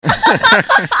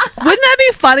that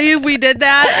be funny if we did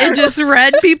that and just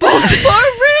read people's? For real.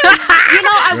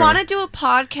 I want to do a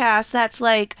podcast that's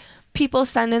like people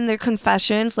send in their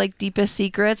confessions, like deepest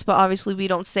secrets, but obviously we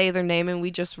don't say their name and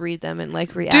we just read them and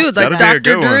like react. Dude, like That'd be a Dr.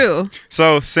 good Drew. one.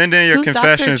 So send in your Who's Dr.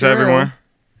 confessions, Drew? everyone.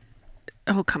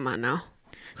 Oh, come on now.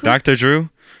 Dr. Drew?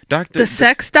 The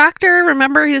sex doctor,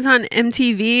 remember he was on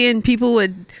MTV and people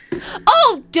would...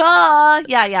 Oh, duh.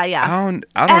 Yeah.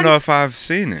 I don't know if I've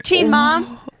seen it. Teen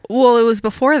Mom. Well, it was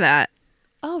before that.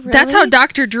 Oh, really? That's how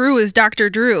Dr. Drew is Dr.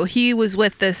 Drew. He was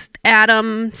with this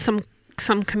Adam, some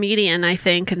comedian, I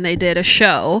think, and they did a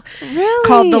show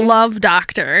called The Love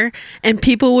Doctor, and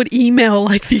people would email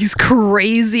like these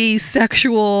crazy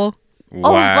sexual...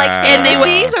 Wow. Oh, like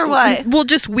fantasies or what? Well,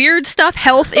 just weird stuff,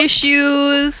 health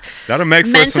issues, That'll make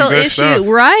for mental some good issue, stuff.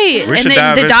 right? We And should dive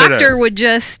then the into doctor that. would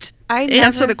just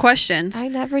answer the questions. I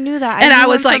never knew that. And I knew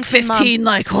was one like from Teen Mom. 15,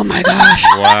 like, oh my gosh.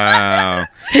 Wow.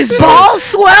 His balls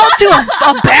swelled to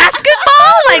a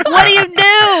basketball? Like, what do you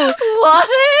do? What?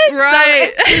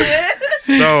 Right.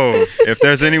 So, if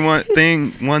there's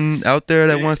one out there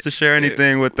that wants to share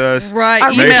anything with us, Right.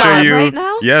 Are we make email. sure live you. right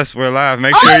now? Yes, we're live.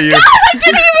 Make Oh sure my you. God, I didn't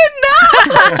even know.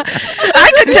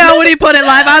 I could tell when he put it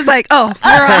live. I was like, oh,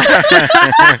 we're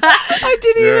on. I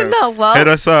didn't even know. Well, Hit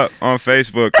us up on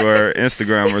Facebook or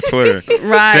Instagram or Twitter.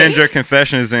 Right. Send your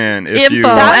confessions in if you. Info.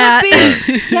 that would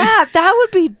be that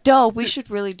would be dope. We should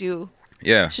really do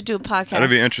Yeah. a podcast. That'll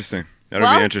be interesting.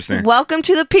 That'll be interesting. Welcome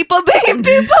to the People Being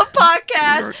People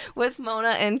podcast with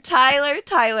Mona and Tyler.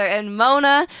 Tyler and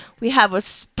Mona. We have a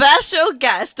special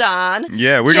guest on.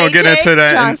 Yeah, we're gonna get JJ into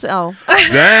that. Johnson. Oh.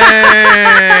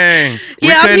 Dang! We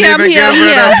Yeah, couldn't I'm even give here.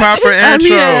 it a proper I'm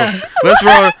intro. here.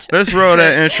 Let's roll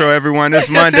that intro, everyone. It's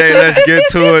Monday. Let's get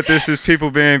to it. This is People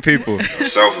Being People.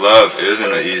 Self-love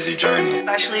isn't an easy journey.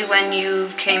 Especially when you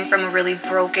came from a really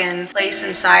broken place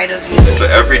inside of you. It's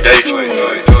an everyday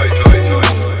choice.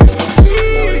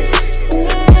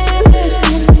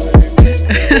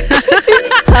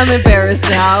 I'm embarrassed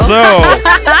now.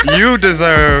 So you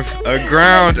deserve a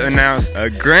grand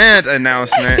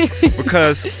announcement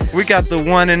because we got the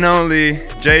one and only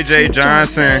JJ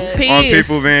Johnson on Peace.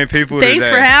 People Being People Thanks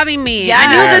today. for having me. Yes.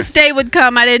 I knew this day would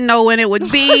come. I didn't know when it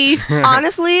would be.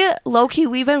 Honestly, low-key,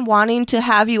 we've been wanting to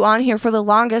have you on here for the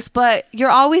longest, but you're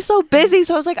always so busy.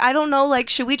 So I was like, I don't know, like,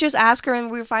 should we just ask her?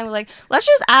 And we were finally like, let's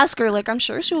just ask her. Like, I'm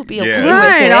sure she will be okay Yeah. with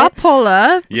Right, it. I'll pull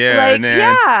up Yeah, Like, and then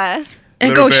yeah. and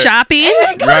little go bit. shopping.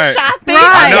 Go Right. shopping.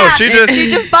 I know Yeah. she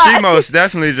just bought. most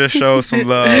definitely just showed some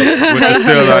love with the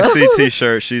Still RC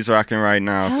t-shirt she's rocking right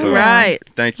now. So Right.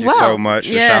 thank you Wow. so much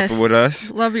for Yes. shopping with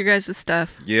us. Love your guys'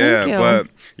 stuff. Yeah, Thank you. but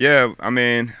yeah, I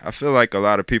mean, I feel like a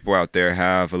lot of people out there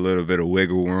have a little bit of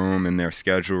wiggle room in their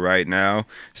schedule right now.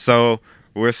 So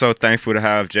we're so thankful to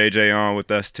have JJ on with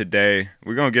us today.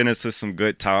 We're going to get into some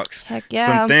good talks. Heck yeah.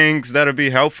 Some things that'll be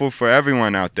helpful for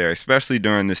everyone out there, especially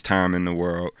during this time in the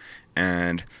world.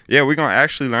 And yeah, we're going to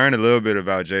actually learn a little bit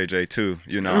about JJ too.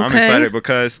 You know, I'm Okay. excited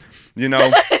because, you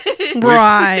know,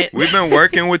 Right. we've been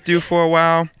working with you for a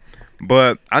while,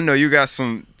 but I know you got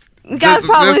some... Got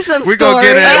probably some We're going story.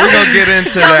 to get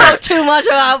into Don't know that. too much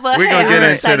about, but We gonna hey, get I'm into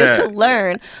excited that. to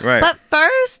learn. Right. But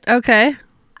first, Okay.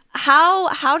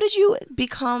 how did you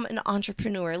become an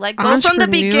entrepreneur? Like, go from the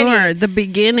beginning. Entrepreneur, the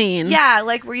beginning. Yeah,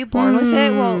 like, were you born with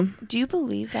it? Well, do you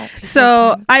believe that? people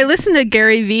So can- I listen to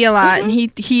Gary Vee a lot, and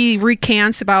Mm-hmm. he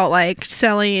recants about like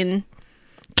selling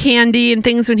candy and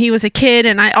things when he was a kid,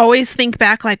 and I always think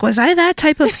back like, was I that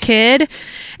type of kid?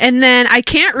 And then I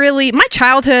can't really, my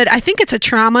childhood, I think it's a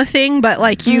trauma thing, but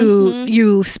like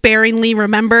you sparingly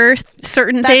remember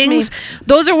certain That's things.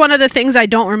 Those are one of the things I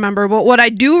don't remember, but what I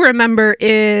do remember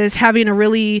is having a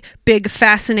really big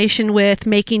fascination with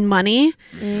making money,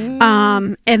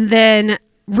 and then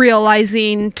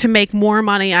realizing to make more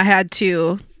money I had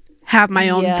to have my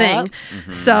own Yep. thing.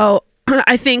 So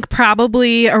I think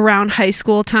probably around high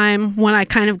school time when I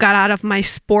kind of got out of my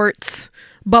sports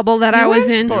bubble that I You were was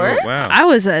in in. sports? Wow. I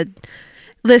was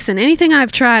listen, anything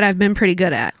I've tried I've been pretty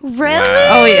good at. Really?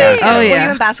 Wow. Oh, yeah. Oh, Were yeah.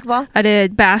 you in basketball? I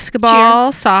did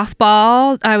basketball,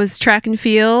 softball, I was track and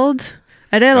field.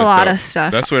 I did a That's lot dope. of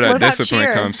stuff. That's where What that about discipline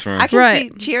cheer? comes from. I can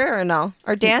Right. see cheer or no?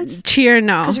 Or dance? Cheer,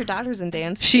 no. Because your daughter's in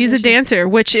dance. She's isn't a she? dancer,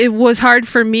 which it was hard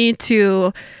for me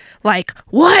to like,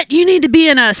 what? You need to be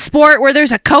in a sport where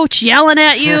there's a coach yelling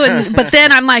at you. But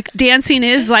then I'm like, dancing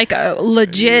is like a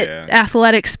legit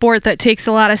athletic sport that takes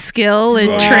a lot of skill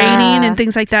and training and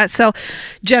things like that. So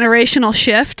generational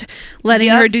shift, letting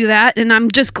her do that. And I'm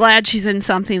just glad she's in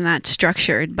something that's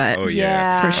structured. But Oh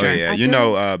yeah, for sure. Oh yeah, I you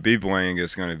feel know, b-boying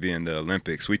is going to be in the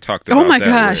Olympics. We talked about. Oh my that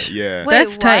gosh. yeah. Wait,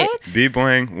 That's tight. what?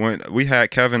 B-boying, when we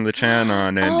had Kevin LeChan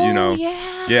on, and you know,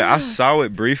 yeah. I saw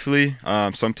it briefly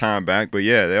some time back, but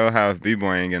yeah, they'll have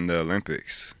b-boying in the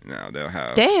Olympics. Now they'll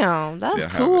have. Damn, that's They'll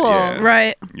have it, cool. yeah.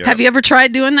 Right. Yeah. Have you ever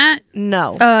tried doing that?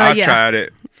 No. I've Yeah. tried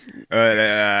it.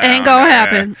 Ain't gonna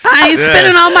happen. I ain't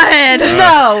spinning on my head.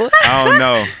 No. I don't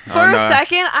know. For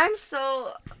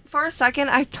a second,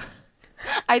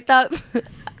 I thought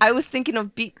I was thinking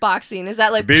of beatboxing. Is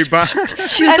that like B-box.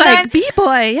 She was And like, then-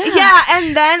 B-boy, yeah. Yeah,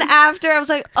 and then after I was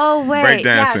like, oh wait, Breakdancing.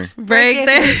 yes,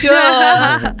 Breakdancing.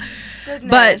 Duh. But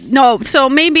Goodness. no, so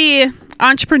maybe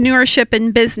entrepreneurship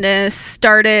and business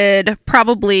started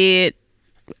probably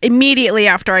immediately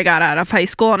after I got out of high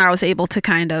school, and I was able to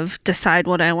kind of decide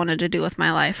what I wanted to do with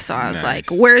my life. So I was Nice.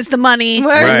 like, where's the money?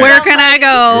 Where's Where the can I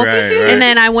go? Right. And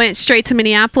then I went straight to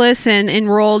Minneapolis and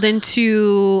enrolled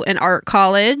into an art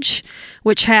college,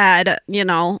 which had, you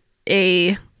know,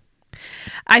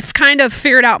 I've kind of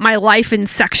figured out my life in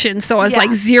sections. So I was Yeah.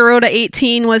 like 0 to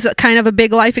 18 was kind of a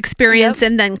big life experience.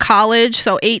 Yep. And then college.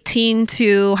 So 18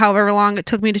 to however long it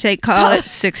took me to take college,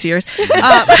 6 years.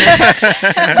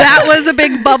 That was a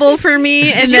big bubble for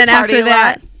me. And you then party after a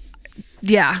that, lot?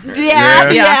 yeah.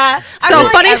 Yeah. I So feel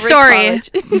like funny every story. college.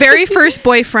 Very first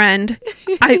boyfriend.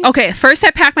 First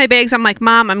I packed my bags. I'm like,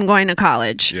 Mom, I'm going to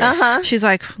college. Yeah. Uh-huh. She's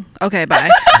like, okay, bye.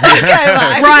 Okay,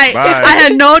 bye. Right. Bye. I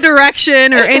had no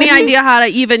direction or any idea how to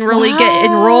even really get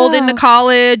enrolled into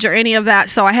college or any of that.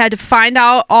 So I had to find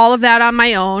out all of that on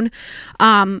my own.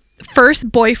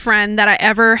 First boyfriend that I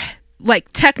ever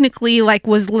technically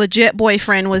was legit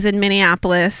boyfriend was in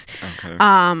Minneapolis.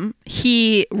 Okay.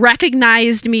 He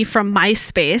recognized me from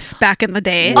MySpace back in the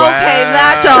day. Wow. Okay,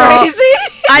 that's So- crazy.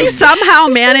 I somehow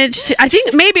managed to, I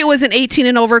think maybe it was an 18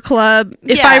 and over club.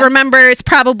 If Yeah. I remember, it's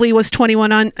probably was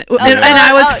 21 on, and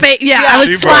I was fake. Yeah, I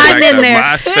She was brought sliding back in the there.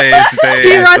 MySpace days,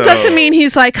 He runs up so- to me and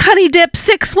he's like, Honey Dip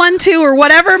 612 or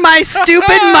whatever my stupid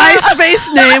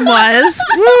MySpace name was.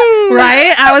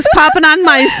 Right? I was popping on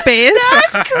MySpace.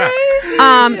 That's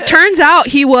crazy. Turns out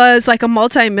he was like a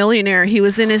multimillionaire. He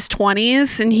was in his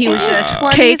 20s and he was just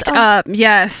 20s? caked Oh. up.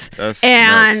 Yes. That's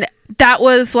And nuts. that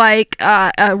was like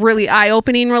a really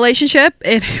eye-opening relationship.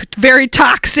 It very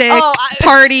toxic Oh,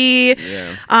 party.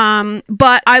 Yeah.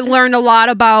 But I learned a lot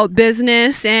about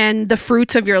business and the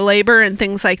fruits of your labor and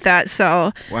things like that.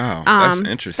 So Wow. That's Um,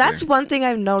 interesting. That's one thing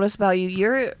I've noticed about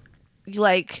you.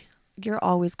 You're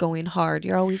always going hard.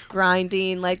 You're always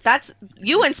grinding. Like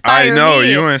you inspire I know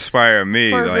me. you inspire me.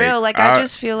 For real. Like I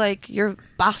just feel like you're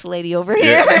boss lady over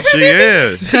here. Yeah, she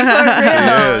is. For real.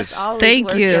 Yes. It's always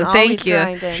Thank you. working, Thank always you.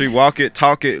 grinding. She walk it,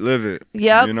 talk it, live it.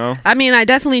 Yep. You know. I mean, I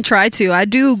definitely try to. I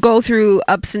do go through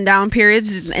ups and down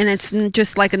periods, and it's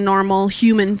just like a normal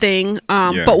human thing.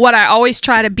 Yeah. But what I always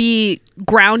try to be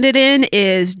grounded in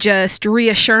is just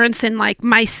reassurance in like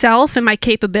myself and my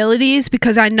capabilities,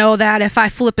 because I know that if I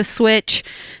flip a switch,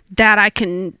 that I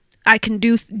can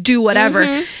do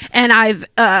whatever. And I've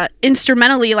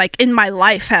instrumentally, like in my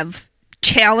life, have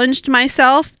challenged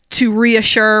myself to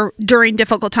reassure during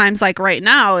difficult times, like right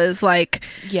now, is like,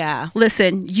 Yeah.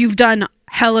 listen, you've done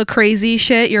hella crazy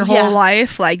shit your Yeah. whole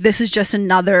life. Like this is just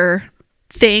another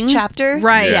thing. Chapter?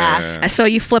 Right. Yeah. And so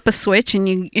you flip a switch and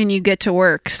you get to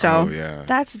work. So Oh yeah.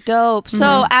 That's dope.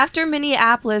 So after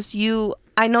Minneapolis,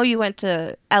 I know you went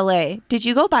to LA. Did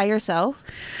you go by yourself?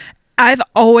 I've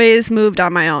always moved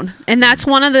on my own, and that's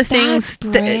one of the things.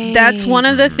 brave. That's one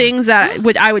of the things that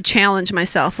I would challenge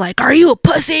myself. Like, are you a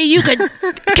pussy? You can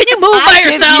you move by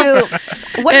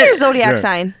yourself? What's your zodiac Yeah.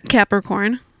 sign?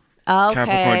 Capricorn. Okay.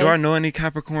 Capricorn. Do I know any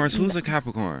Capricorns? Who's a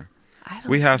Capricorn? I don't-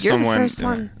 We have You're someone. The first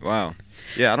one. Wow.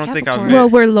 Yeah, I don't think I've Capricorn. met. Well,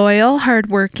 we're loyal,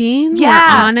 hardworking, Yeah.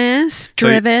 we're honest, So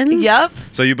you- driven. Yep.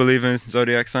 So you believe in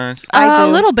zodiac signs? I do. A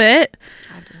little bit.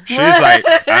 She's like,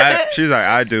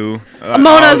 I do. all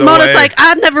Mona's the way. like,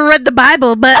 I've never read the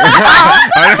Bible, but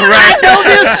I know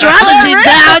the astrology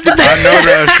down to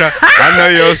I know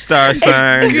your star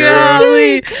sign, girl.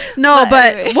 Golly. No,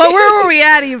 but anyway. where were we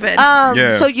at even?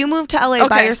 Yeah. So you moved to LA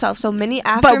by Okay. yourself. So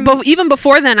after but even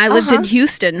before then, I lived in Uh-huh.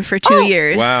 Houston for 2 Oh.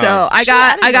 years. Wow. So I Shit, I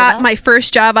got didn't know got that. my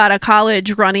first job out of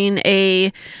college running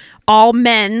a all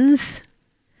men's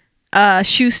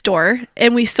shoe store,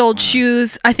 and we sold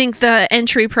shoes. I think the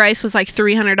entry price was like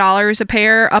 $300 a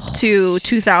pair, up to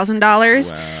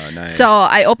 $2,000. Wow, nice. So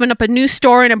I opened up a new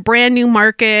store in a brand new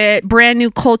market, brand new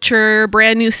culture,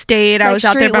 brand new state. I Like was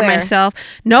out there by streetwear? myself.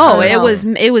 No, Oh.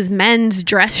 it was men's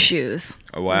dress shoes.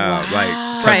 Wow, Wow.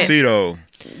 like Right. tuxedo.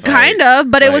 Kind of,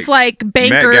 but it was like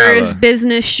bankers, Gala.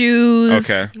 business shoes.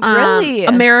 Okay. Really?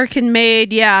 American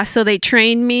made, yeah. So they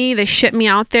trained me, they shipped me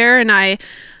out there, and I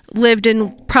lived in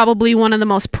probably one of the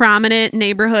most prominent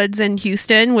neighborhoods in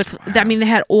Houston with I mean they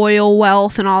had oil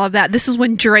wealth and all of that. This is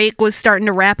when Drake was starting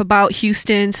to rap about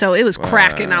Houston, so it was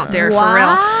cracking out there for real.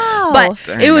 Wow. But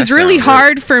Dang, it was that really sounds good.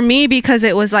 hard for me because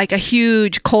it was like a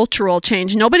huge cultural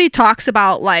change. Nobody talks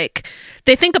about like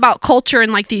they think about culture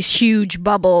in like these huge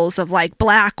bubbles of like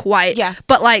black, white. Yeah.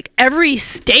 But like every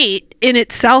state in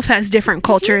itself has different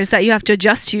cultures that you have to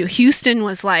adjust to. Houston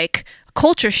was like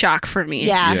culture shock for me.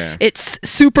 Yeah. Yeah. It's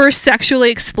super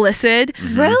sexually explicit.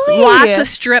 Really? Lots of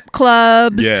strip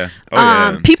clubs. Yeah. Oh,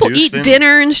 yeah. People Houston? eat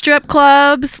dinner in strip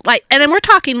clubs. Like, and then we're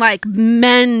talking like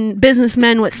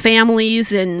businessmen with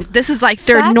families, and this is like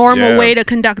their That's- normal Yeah. way to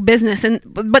conduct business. And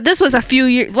but this was a few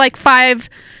years, like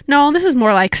this is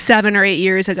more like 7 or 8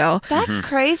 years ago. That's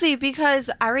crazy because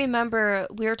I remember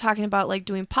we were talking about like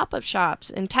doing pop-up shops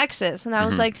in Texas, and I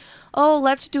was like, "Oh,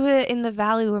 let's do it in the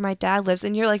valley where my dad lives."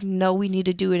 And you're like, "No, we need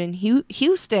to do it in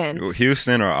Houston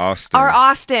Houston or Austin? or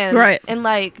Austin." Right. And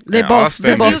like They And both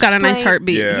Austin got a is- nice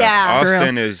heartbeat. Yeah, Yeah. For real.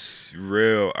 Austin is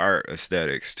real art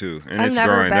aesthetics too, and I've it's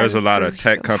never growing. There's a been lot of through-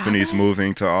 tech companies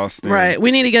moving to Austin. Right.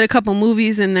 We need to get a couple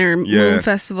movies in their Yeah. moon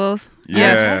festivals.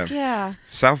 Yeah. heck yeah.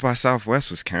 South by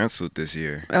Southwest was canceled this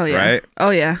year. Oh yeah. Right?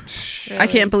 Oh yeah. I Really?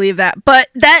 can't believe that. But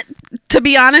that, to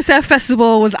be honest, that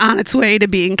festival was on its way to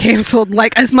being canceled.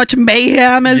 Like as much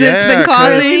mayhem as it's Yeah, been 'cause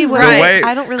causing. Really? the Right. way-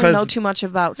 I don't really 'cause know too much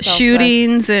about Southwest.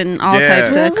 Shootings and all Yeah.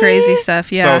 types of Really? crazy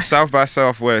stuff. Yeah. So South by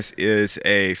Southwest is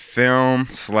a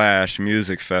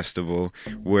film/music festival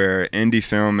where indie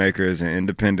filmmakers and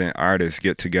independent artists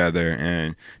get together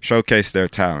and showcase their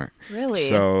talent. Really?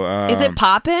 So Is it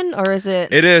poppin' or is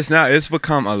it? It is now. It's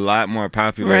become a lot more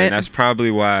popular, Right. and that's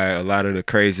probably why a lot of the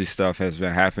crazy stuff has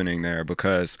been happening there.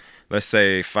 Because let's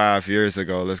say 5 years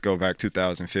ago, let's go back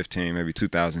 2015, maybe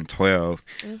 2012,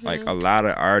 like a lot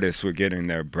of artists were getting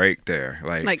their break there.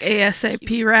 Like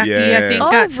ASAP Rocky, Yeah. I think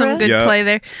Oh, got some really? good Yup. play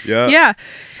there. Yup. Yeah.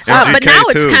 And But GK now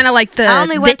it's too. kind of like the I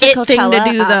only went to it thing to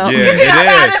Coachella. do though. Yeah, I it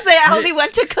had is. to say I only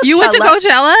went to Coachella. You went to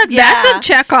Coachella? Yeah. That's a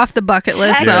check off the bucket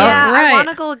list, Heck though. yeah, Right. I want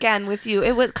to go again with you.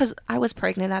 It was because I was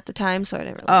pregnant at the time, so I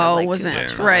didn't really Oh, have, like, wasn't too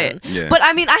much it? fun. Right. Yeah. But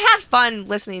I mean, I had fun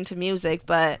listening to music,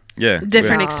 but yeah,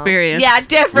 Different Oh. experience. yeah,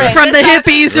 different. From the This time-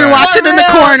 hippies who are Right. watching in the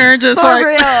For real. corner, just for like.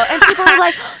 real. And people are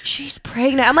like, oh, "She's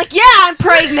pregnant." I'm like, "Yeah, I'm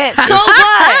pregnant. So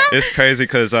what?" It's crazy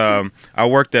because I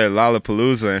worked at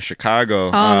Lollapalooza in Chicago.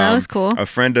 Oh, that was cool. A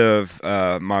friend of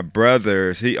my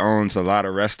brother's, he owns a lot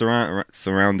of restaurants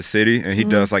around the city, and he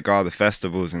does like all the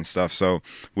festivals and stuff. So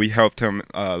we helped him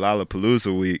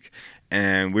Lollapalooza week,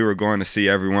 and we were going to see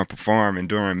everyone perform. And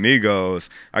during Migos,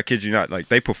 I kid you not, like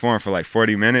they performed for like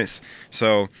 40 minutes.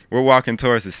 So we're walking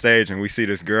towards the stage, and we see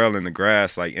this girl in the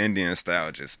grass, like Indian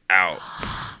style, just out.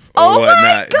 Oh or my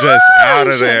whatnot, just out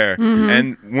of gosh! there.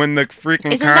 And when the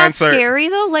freaking Isn't that concert, scary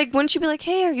though? Like, wouldn't you be like,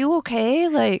 "Hey, are you okay?"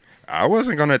 Like, I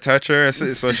wasn't gonna touch her,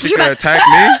 so she You're could like- attack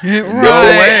me. No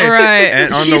Right, way. right.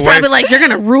 And on She's the way, probably like, "You're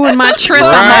gonna ruin my trip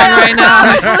Right. I'm on right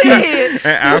now." Probably. and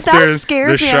Well, after that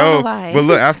scares the me. I don't know show, why. but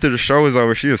look, after the show was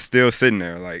over, she was still sitting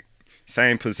there, like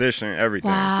same position,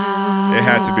 everything. Wow. It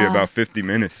had to be about 50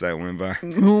 minutes that went by.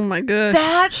 Oh my gosh.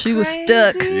 That's she was crazy.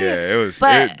 stuck. Yeah, it was.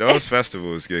 But- Those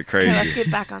festivals get Okay, let's crazy.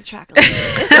 get back on track. A little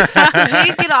bit.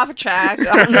 We get off track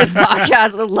on this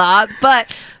podcast a lot, but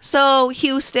so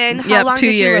Houston, how Yep, long 2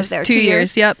 did you live years. there? 2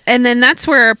 years. Yep. And then that's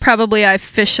where probably I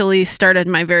officially started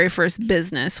my very first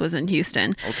business was in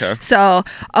Houston. Okay. So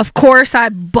of course I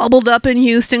bubbled up in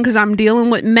Houston because I'm dealing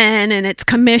with men and it's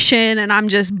commission and I'm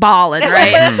just balling,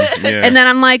 right? Yeah. And then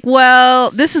I'm like, well,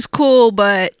 this is cool,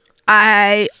 but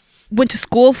I went to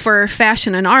school for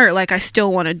fashion and art. Like I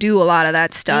still want to do a lot of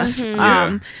that stuff.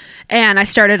 Yeah. And I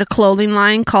started a clothing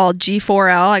line called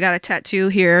G4L. I got a tattoo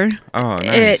here. Oh,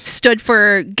 nice. It stood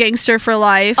for Gangster for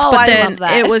Life, Oh, but I then love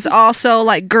that. it was also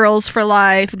like Girls for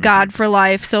Life, God for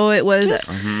Life. So it was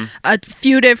Just- a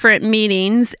few different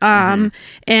meanings. And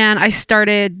I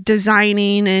started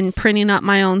designing and printing up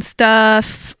my own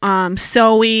stuff,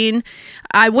 sewing.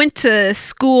 I went to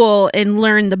school and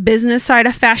learned the business side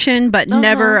of fashion, but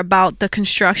never about the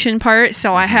construction part.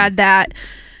 So I had that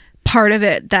part of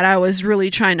it that I was really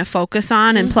trying to focus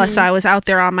on. And plus I was out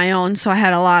there on my own. So I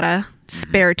had a lot of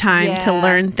spare time to Yeah.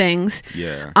 learn things.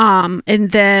 Yeah.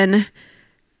 And then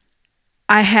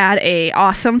I had a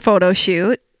awesome photo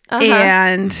shoot.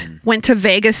 And went to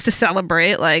Vegas to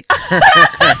celebrate. Like,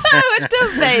 I went to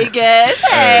Vegas.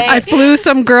 Hey. I flew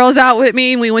some girls out with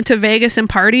me. And we went to Vegas and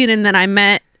partied. And then I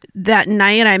met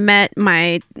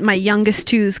my youngest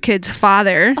two's kid's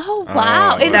father. Oh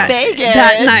wow! In Vegas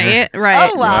that night,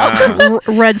 right? Oh wow!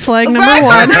 Red flag number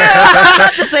one. I was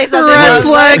about to say something. Red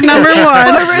flag number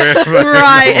one.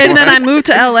 Right. And then I moved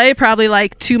to LA probably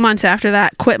like 2 months after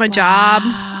that. Quit my job.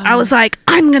 I was like,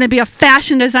 I'm gonna be a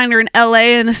fashion designer in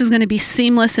LA, and this is gonna be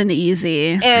seamless and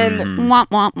easy. And womp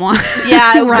womp womp.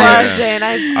 Yeah, it Right. was. And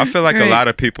I feel like a lot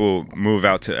of people move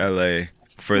out to LA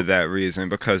for that reason,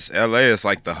 because LA is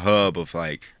like the hub of,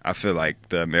 like, I feel like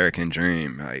the American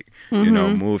dream. Like, you know,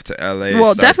 move to LA.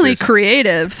 Well, start definitely this-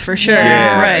 creatives for sure.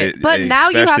 Yeah. Right. But now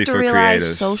you have especially to for realize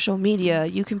creatives. social media,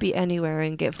 you can be anywhere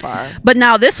and get far. But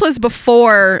now this was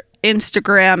before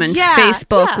Instagram and Yeah,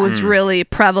 Facebook yeah. was really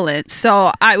prevalent.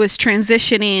 So I was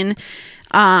transitioning.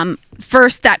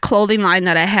 First, that clothing line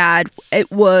that I had,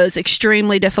 it was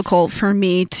extremely difficult for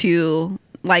me to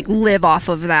like live off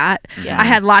of that. Yeah. I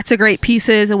had lots of great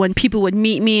pieces, and when people would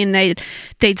meet me and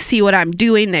they'd see what I'm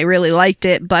doing, they really liked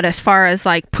it. But as far as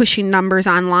like pushing numbers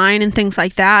online and things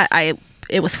like that,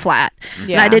 it was flat.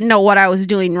 Yeah. And I didn't know what I was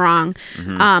doing wrong.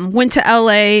 Went to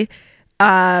LA,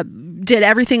 did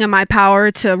everything in my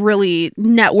power to really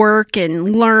network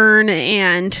and learn.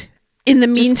 And in the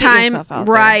get meantime, yourself out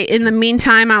there. right, in the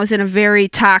meantime, I was in a very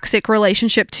toxic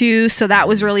relationship too. So that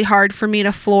was really hard for me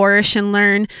to flourish and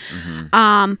learn.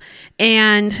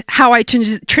 And how I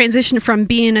transitioned from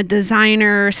being a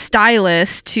designer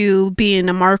stylist to being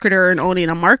a marketer and owning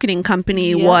a marketing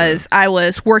company was I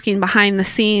was working behind the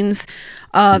scenes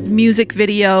of music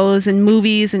videos and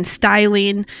movies and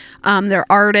styling their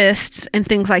artists and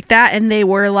things like that, and they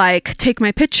were like, take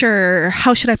my picture,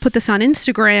 how should I put this on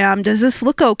Instagram, does this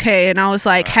look okay? And I was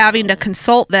like having to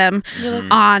consult them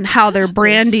on how their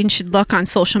branding should look on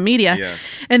social media. Yeah.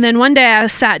 And then one day I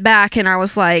sat back and I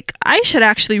was like, I should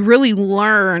actually really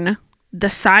learn the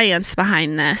science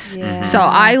behind this. Yeah. So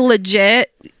I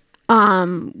legit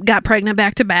got pregnant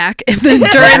back to back, and then during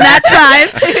that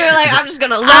time You're like, I'm just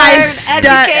gonna learn, I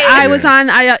educate. was on.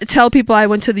 I tell people I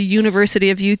went to the University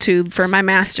of YouTube for my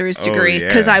master's degree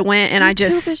because yeah. I went and I YouTube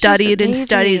just is just studied and amazing.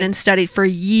 studied and studied for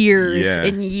years Yeah.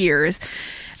 and years.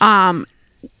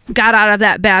 Got out of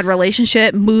that bad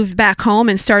relationship, moved back home,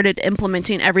 and started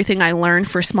implementing everything I learned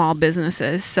for small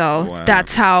businesses. So Wow.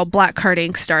 that's how Black Card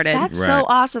Inc. started. That's Right. so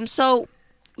awesome. So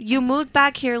you moved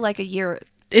back here like a year.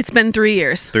 It's been 3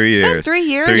 years. 3 It's years. been 3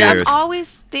 years. 3 I years.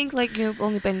 always think like you've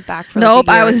only been back for. Nope,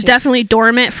 like a year I or was two. definitely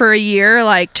dormant for a year,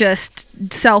 like just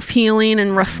self-healing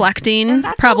and reflecting, And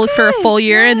that's probably for a okay, full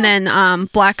year. yeah. And then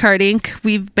Black Card Inc.,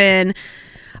 we've been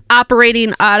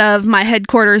operating out of my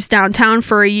headquarters downtown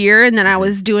for a year, and then I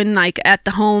was doing like at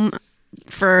the home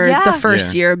for Yeah. the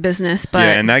first Yeah. year of business. But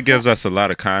yeah, and that gives us a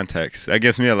lot of context. That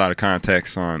gives me a lot of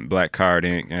context on Black Card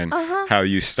Inc. and how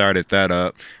you started that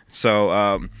up.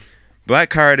 So, Black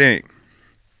Card Inc.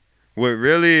 What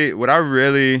I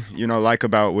really, like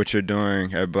about what you're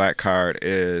doing at Black Card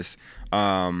is,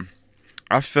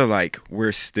 I feel like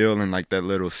we're still in like that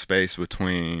little space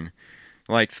between,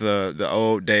 like the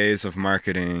old days of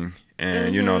marketing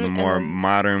and the more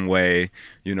modern way,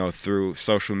 through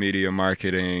social media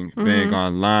marketing, being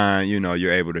online,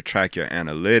 you're able to track your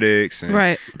analytics and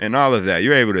Right. and all of that.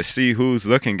 You're able to see who's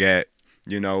looking at,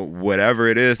 whatever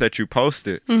it is that you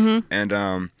posted.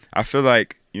 And I feel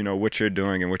like, what you're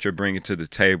doing and what you're bringing to the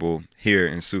table here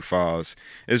in Sioux Falls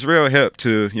is real hip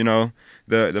to,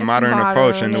 the modern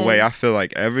approach and the way I feel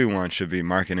like everyone should be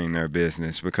marketing their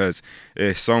business, because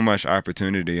there's so much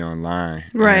opportunity online.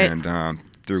 Right. And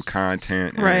through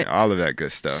content and Right. all of that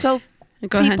good stuff. So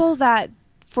Go ahead.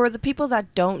 for the people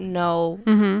that don't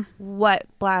know what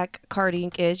Black Card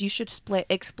Inc. is, you should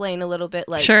explain a little bit,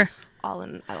 like Sure. all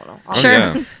in, I don't know. Oh, Sure.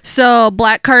 yeah. So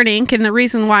Black Card Inc. and the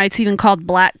reason why it's even called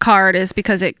Black Card is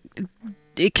because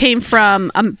it came from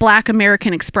a Black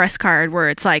American Express card, where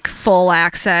it's like full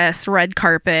access, red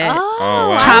carpet, Oh,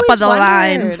 wow. I top always of the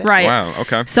line, wondered. right? Wow.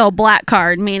 Okay. So Black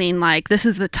Card, meaning like this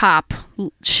is the top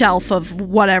shelf of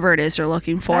whatever it is you're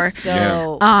looking for. That's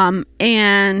dope.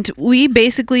 And we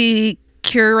basically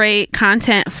curate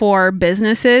content for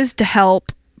businesses to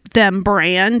help them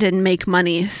brand and make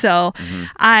money. So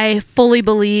I fully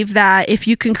believe that if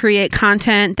you can create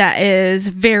content that is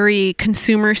very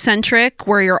consumer centric,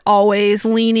 where you're always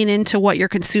leaning into what your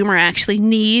consumer actually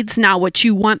needs, not what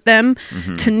you want them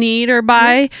to need or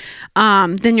buy,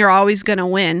 then you're always going to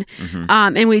win.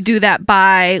 And we do that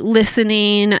by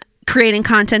listening creating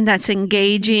content that's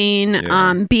engaging,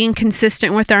 being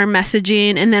consistent with our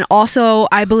messaging. And then also,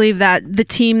 I believe that the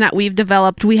team that we've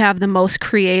developed, we have the most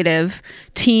creative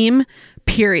team,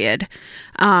 period.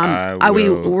 I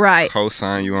will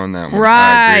co-sign you on that one.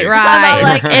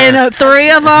 Right. And 3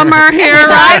 of them are here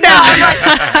right now.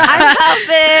 I'm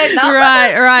helping. No,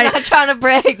 Right. Not trying to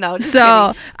brag. No, just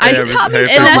so you taught me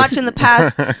so much in the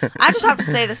past. I just have to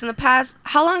say this. In the past,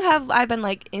 how long have I been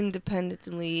like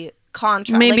independently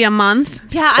contract? Maybe a month.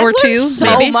 Yeah, or I've two. learned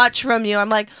so much from you. I'm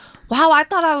like, wow, I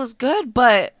thought I was good,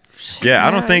 but. Yeah,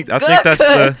 I think that's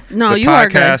the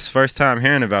podcast's first time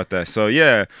hearing about that. So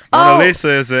yeah, Mona Lisa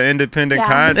is an independent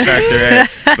contractor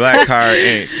at Black Card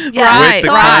Inc. Yeah, with the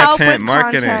content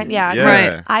marketing.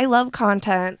 Right. I love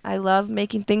content. I love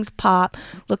making things pop,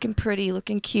 looking pretty,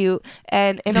 looking cute,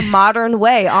 and in a modern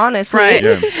way. Honestly, right.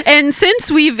 Yeah. And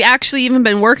since we've actually even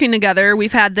been working together,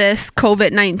 we've had this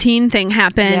COVID-19 thing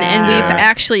happen, and we've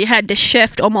actually had to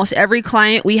shift almost every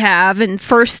client we have. And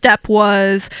first step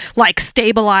was like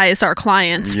stabilize our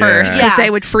clients first, because they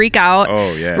would freak out.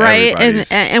 Right.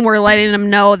 And we're letting them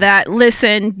know that,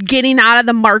 listen, getting out of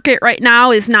the market right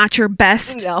now is not your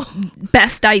best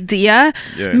idea.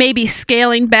 Maybe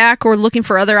scaling back or looking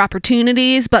for other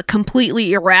opportunities, but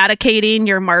completely eradicating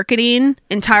your marketing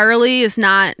entirely is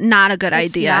not a good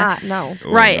idea.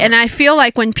 Right. And I feel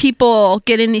like when people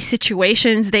get in these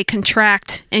situations, they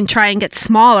contract and try and get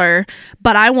smaller,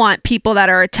 but I want people that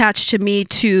are attached to me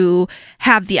to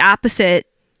have the opposite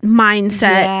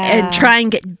mindset and try and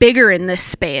get bigger in this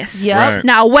space.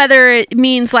 Now, whether it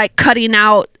means like cutting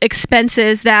out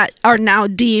expenses that are now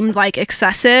deemed like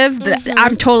excessive,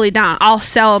 I'm totally down. I'll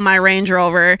sell my Range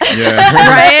Rover,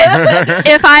 right?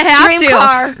 If I have Dream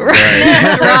car.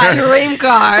 Dream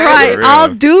car. Right.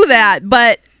 I'll do that,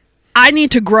 but I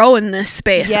need to grow in this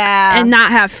space and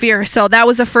not have fear. So that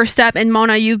was the first step. And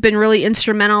Mona, you've been really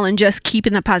instrumental in just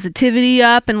keeping the positivity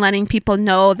up and letting people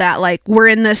know that like we're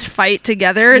in this fight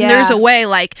together. And there's a way,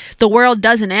 like the world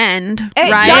doesn't end.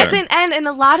 It doesn't end. And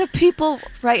a lot of people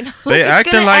right now, they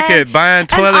acting like it, buying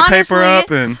toilet paper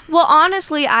up. And well,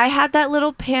 honestly, I had that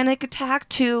little panic attack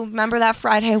too. Remember that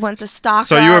Friday I went to stock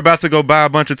So you were about to go buy a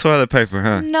bunch of toilet paper,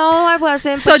 huh? No, I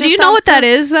wasn't. So do you know what that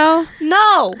is though?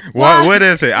 No. What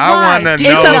is it? I want to know.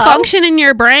 It's a function in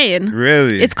your brain.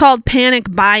 Really? It's called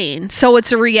panic buying. So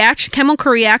it's a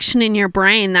chemical reaction in your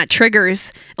brain that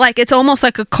triggers, like it's almost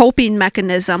like a coping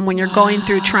mechanism when you're going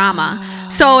through trauma.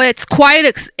 So it's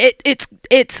quite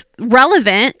it's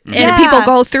relevant and people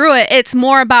go through it. It's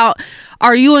more about,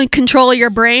 are you in control of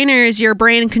your brain or is your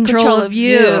brain in control of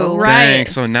you? Right. Dang,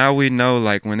 so now we know,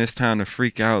 like, when it's time to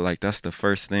freak out, like, that's the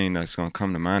first thing that's going to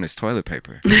come to mind is toilet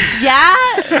paper. Yeah?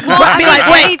 Well, I mean, like,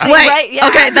 wait. Right? Yeah.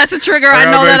 Okay, that's a trigger.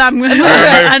 I know that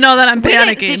I'm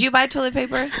panicking. Did you buy toilet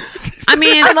paper? I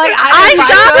mean, I'm like, I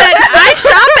shop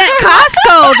at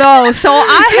Costco, though, so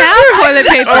I have toilet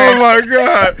paper. Oh, my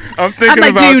God. I'm thinking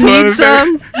like, about do you toilet need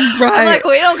some? Right. I'm like,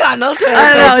 we don't got no toilet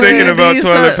paper. I'm thinking about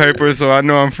toilet paper, so I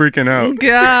know I'm freaking out.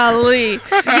 Golly.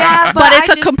 Yeah, but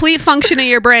it's a complete function of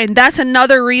your brain. That's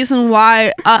another reason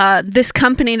why this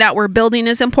company that we're building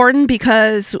is important,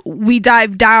 because we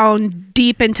dive down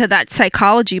deep into that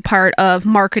psychology part of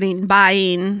marketing,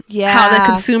 buying, how the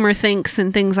consumer thinks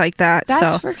and things like that.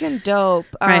 That's freaking dope.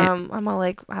 I'm all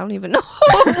like, I don't even know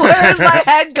where's my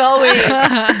head going.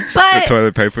 But the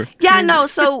toilet paper. Yeah, no.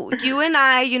 So you and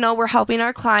I, we're helping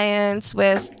our clients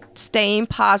with staying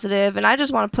positive, and I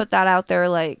just want to put that out there.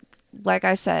 Like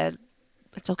I said,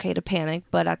 it's okay to panic,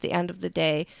 but at the end of the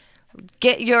day,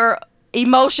 get your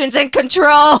emotions in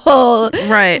control.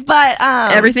 Right. But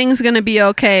everything's gonna be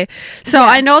okay. So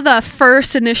I know the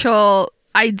first initial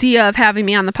idea of having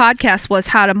me on the podcast was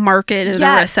how to market in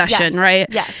a recession, right?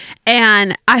 Yes.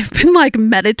 And I've been like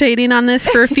meditating on this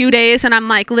for a few days, and I'm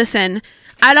like, listen,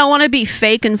 I don't want to be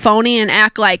fake and phony and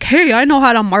act like, hey, I know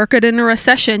how to market in a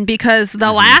recession, because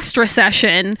the last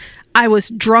recession, I was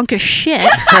drunk as shit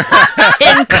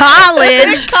in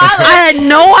college. I had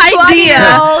no idea.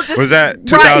 Was that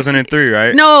 2003,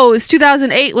 right? No, it was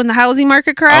 2008 when the housing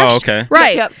market crashed. Oh, okay.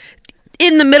 Right. Yep.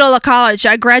 In the middle of college,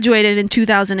 I graduated in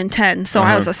 2010, so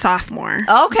I was a sophomore.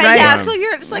 Okay, right? Yeah, so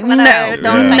you're just like, don't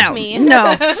affect me.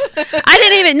 No.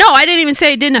 I didn't even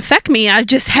say it didn't affect me. I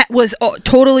just was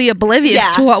totally oblivious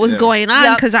to what was going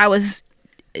on, because I was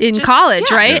in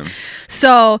college, right? Yeah.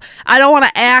 So I don't want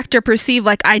to act or perceive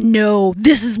like I know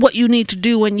this is what you need to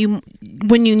do when you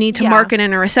need to market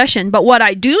in a recession. But what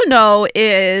I do know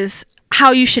is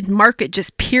how you should market,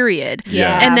 just period.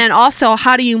 Yeah. And then also,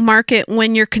 how do you market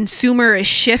when your consumer is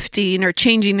shifting or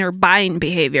changing their buying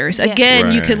behaviors? Yeah.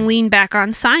 Again, you Right. can lean back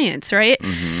on science, right?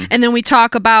 And then we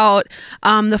talk about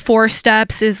the 4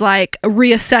 steps is like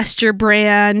reassess your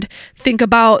brand, think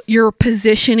about your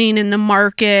positioning in the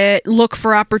market, look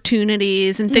for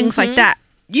opportunities and things like that.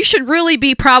 You should really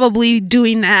be probably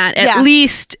doing that at Yeah.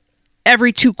 least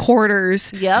every 2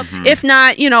 quarters. Yep. If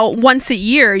not, once a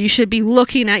year, you should be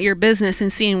looking at your business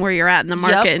and seeing where you're at in the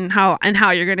market and how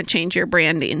you're going to change your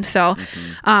branding. So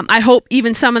I hope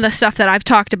even some of the stuff that I've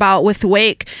talked about with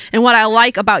Wake, and what I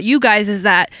like about you guys is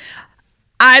that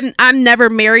I'm never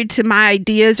married to my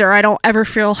ideas, or I don't ever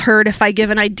feel hurt if I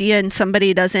give an idea and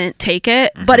somebody doesn't take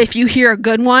it. But if you hear a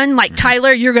good one, like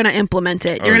Tyler, you're going to implement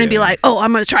it. You're going to be yeah. like, oh,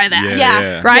 I'm going to try that.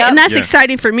 Yeah. Right. Yep. And that's Yeah.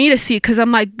 exciting for me to see, because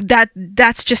I'm like,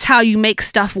 that's just how you make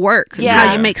stuff work. Yeah.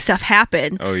 How you make stuff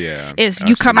happen. Oh yeah. Is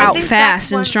you come Absolutely. out I think fast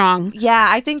that's and one- strong. Yeah,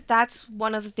 I think that's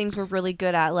one of the things we're really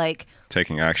good at, like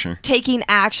Taking action. taking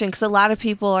action. Because a lot of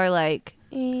people are like,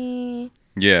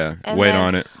 Yeah. And Wait then-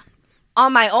 on it.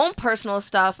 on my own personal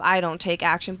stuff, I don't take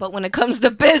action. But when it comes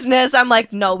to business, I'm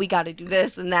like, no, we got to do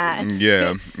this and that.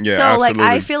 Yeah. Yeah. So absolutely.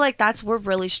 like, I feel like we're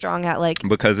really strong at like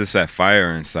because it's that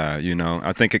fire inside,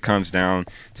 I think it comes down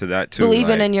to that too.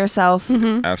 believing like, in yourself.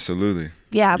 Absolutely.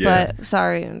 Yeah, Yeah. but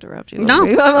sorry to interrupt you. No.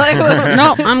 I'm like,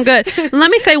 No, I'm good.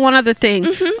 Let me say one other thing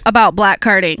about Black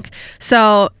Card Inc.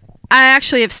 So I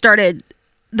actually have started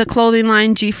the clothing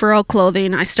line, G4L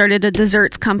Clothing. I started a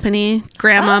desserts company,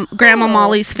 Grandma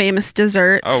Molly's Famous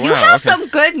Dessert. Oh wow. you have okay. some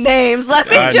good names. Let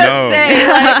me I just know. say,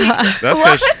 like, That's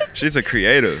because she's a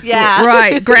creative. yeah,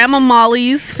 Right, Grandma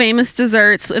Molly's Famous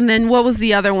Desserts. And then what was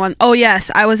the other one? Oh yes,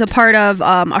 I was a part of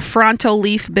a Fronto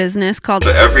Leaf business called.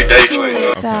 Everyday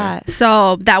place. that.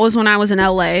 So that was when I was in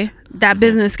LA. That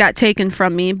business got taken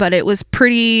from me, but it was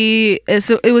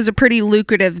it was a pretty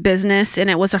lucrative business, and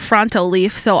it was a Fronto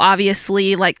Leaf. So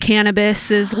obviously, like,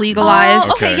 cannabis is legalized.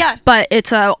 Oh, okay, Okay. yeah. But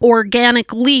it's a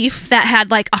organic leaf that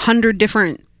had like 100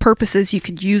 different purposes you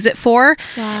could use it for.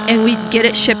 And we'd get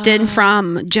it shipped in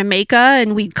from Jamaica,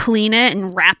 and we'd clean it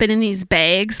and wrap it in these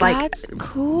bags. Like, That's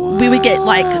cool. we would get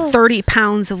like 30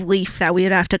 pounds of leaf that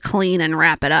we'd have to clean and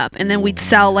wrap it up, and then we'd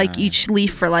sell like each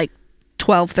leaf for like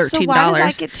 $12, $13. So why did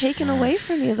that get taken away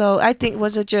from you though? I think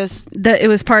was it just It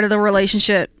was part of the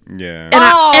relationship. Yeah. And,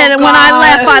 and when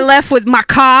God. I left with my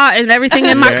car and everything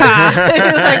in my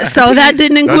car. So that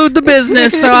didn't include the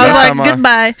business. So I was That's like, how my-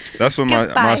 goodbye. That's what my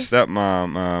Goodbye.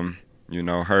 stepmom,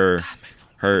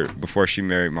 her before she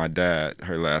married my dad,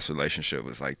 her last relationship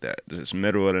was like that. Just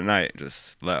middle of the night,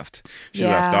 just left. She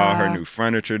left all her Yeah. new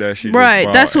furniture that she Right. Just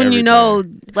bought, That's when you know.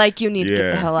 everything. like you need to get the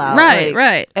Yeah. hell out? Right, Like,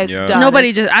 right. It's Yeah. done. Nobody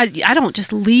It's- just. I don't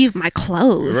just leave my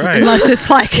clothes Right. unless it's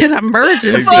like an emergency.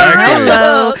 Exactly.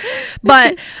 Hello.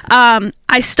 But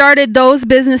I started those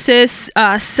businesses.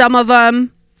 Some of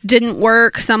them didn't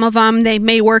work. Some of them they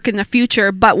may work in the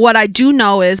future. But what I do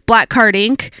know is Black Card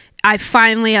Inc. I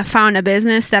finally have found a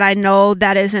business that I know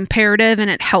that is imperative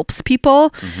and it helps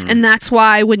people. And that's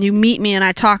why when you meet me and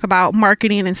I talk about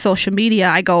marketing and social media,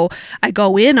 I go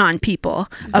in on people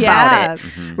about Yeah. it.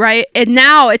 Right. And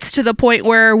now it's to the point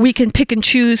where we can pick and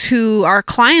choose who our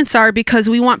clients are, because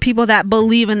we want people that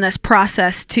believe in this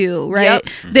process too. Right. Yep.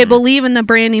 They believe in the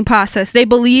branding process. They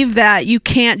believe that you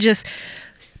can't just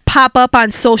pop up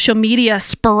on social media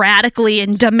sporadically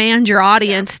and demand your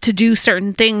audience to do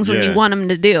certain things when you Yeah. want them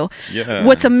to do. Yeah.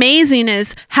 What's amazing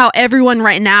is how everyone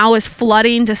right now is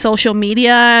flooding to social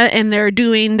media, and they're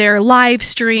doing their live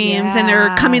streams and they're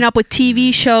Yeah. coming up with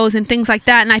TV shows and things like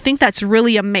that. And I think that's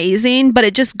really amazing, but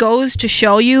it just goes to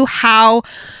show you how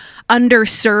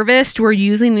underserviced we're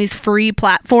using these free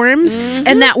platforms,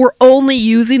 and that we're only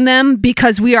using them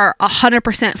because we are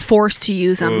 100% forced to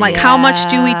use them. Like, how much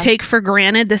do we Yeah. take for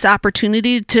granted this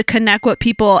opportunity to connect with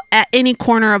people at any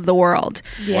corner of the world?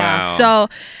 Yeah. Wow.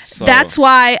 So that's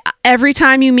why every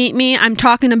time you meet me, I'm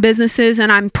talking to businesses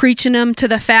and I'm preaching them to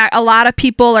the fact a lot of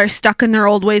people are stuck in their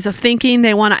old ways of thinking.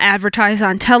 They want to advertise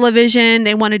on television,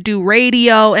 they want to do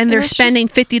radio, and they're it's just- spending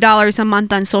 $50 a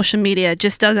month on social media. It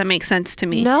just doesn't make sense to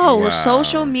me. No, Wow.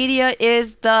 social media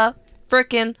is the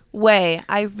freaking way.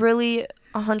 I really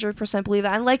 100% believe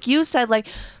that. And like you said, like,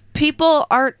 people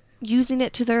aren't using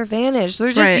it to their advantage. They're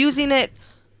just Right. using it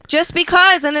just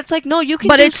because, and it's like, no, you can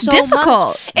But do it's so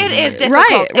difficult. much. It is difficult.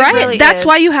 Right, It right. really That's is.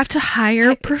 why you have to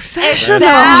hire professionals.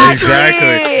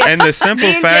 Exactly. And the simple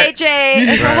Me and fact. JJ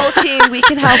and her whole team, we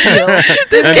can help you.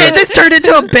 This turned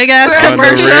into a big ass On the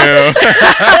commercial. real.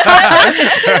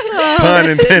 Pun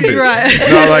intended. Right.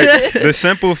 No, like the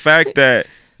simple fact that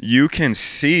you can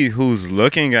see who's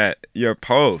looking at your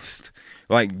post.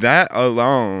 like that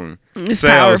alone It's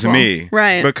sells powerful. me.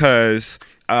 Right. Because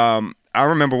I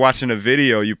remember watching a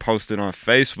video you posted on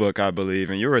Facebook, I believe,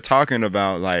 and you were talking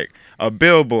about like a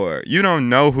billboard. You don't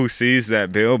know who sees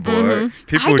that billboard.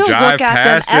 People I don't drive look at them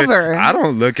past it. ever. I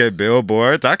don't look at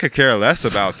billboards. I could care less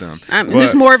about them.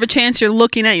 There's more of a chance you're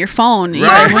looking at your phone. even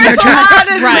Right. when you're driving.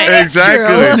 Honestly, Right. it's true.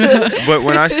 Exactly. But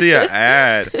when I see an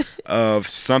ad of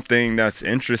something that's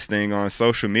interesting on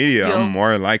social media, Yup. I'm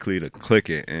more likely to click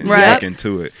it and Right. look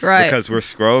into it. Right. Because we're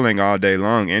scrolling all day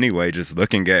long anyway, just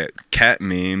looking at cat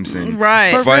memes and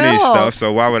Right. For funny real. stuff.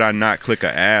 So why would I not click an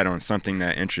ad on something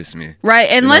that interests me? Right.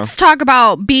 And You let's talk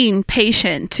about being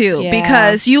patient too, Yeah.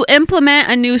 because you implement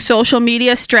a new social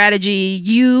media strategy,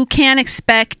 you can't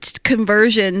expect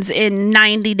conversions in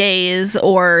 90 days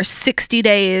or 60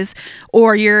 days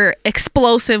or your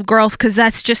explosive growth, because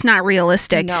that's just not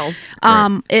realistic. No.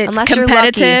 It's Unless you're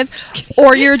lucky. competitive, Just kidding.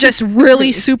 or you're just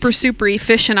really super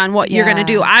efficient on what you're going to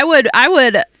do. Yeah. I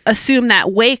would assume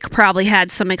that Wake probably had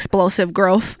some explosive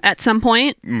growth at some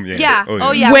point. Yeah.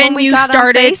 Oh, yeah. When we you got on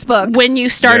started Facebook. when you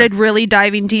started really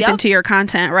diving deep Yep. into your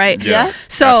content, right? Yeah.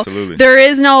 So Absolutely. there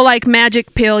is no like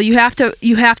magic pill. You have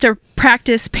to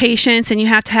practice patience, and you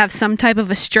have to have some type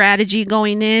of a strategy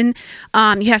going in.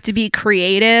 You have to be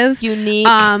creative, Unique.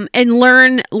 and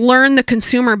learn the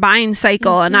consumer buying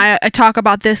cycle. And I talk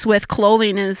about this with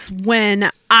clothing. Is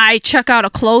when I check out a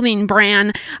clothing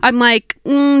brand, I'm like,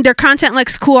 their content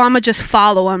looks cool. I'm gonna just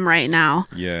follow them right now.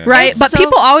 Yeah. Right. It's But so-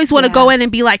 people always want to yeah. go in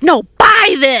and be like, no,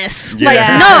 buy this. Yeah. Like,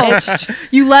 Yeah. no,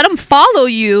 you let them follow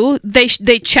you. They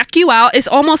check you out. It's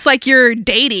almost like you're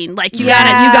dating. Like you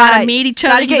Yeah. gotta meet each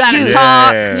other. Gotta You get gotta used.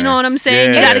 talk. Yeah. You know what I'm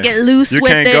saying? You Yeah. gotta get loose You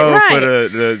with can't it. go right. for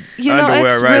the You know,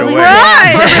 underwear it's right really away.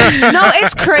 Right. No,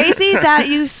 it's crazy that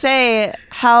you say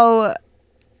how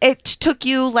it took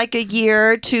you like a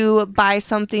year to buy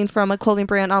something from a clothing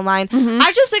brand online.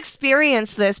 I just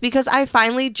experienced this because I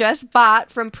finally just bought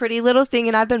from Pretty Little Thing,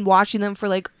 and I've been watching them for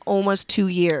like almost 2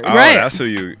 years. Oh, Right. that's who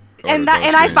you. And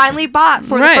I finally bought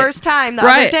for Right. the first time the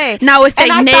other day. Now, if they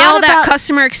And I nail thought that about-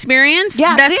 customer experience,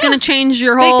 Yeah, that's yeah. gonna change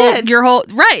your They whole did.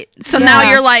 right. So now Yeah.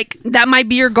 you're like, that might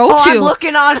be your Oh, go-to. I'm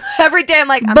looking on every day. I'm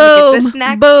like, I'm Boom, gonna get this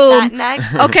next, boom. that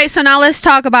next. Okay, so now let's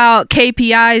talk about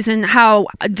KPIs and how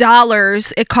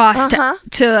dollars it costs Uh-huh.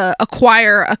 to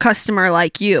acquire a customer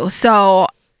like you. So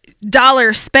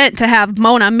dollars spent to have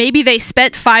Mona, maybe they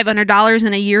spent $500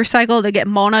 in a year cycle to get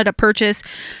Mona to purchase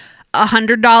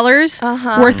 $100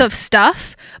 worth of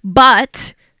stuff,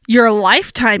 but your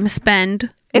lifetime spend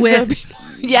It's gonna with be more.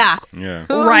 Yeah. Yeah.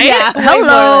 right? Yeah, way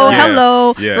Hello, more than-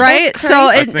 hello, Yeah. right? It's So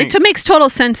crazy. I think it makes total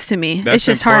sense to me. That's It's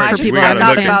just hard important. for I just people to found out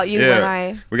understand. about you when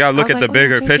I We gotta look was at like, the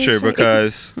bigger oh, picture JJ.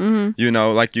 because Mm-hmm. you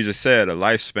know, like you just said, a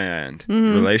lifespan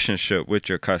relationship with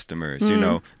your customers. You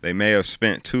know, they may have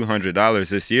spent $200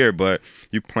 this year, but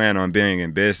you plan on being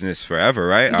in business forever,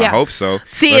 right? I Yeah. hope so.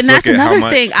 See, Let's and that's look at how another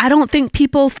much- thing. I don't think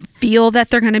people feel that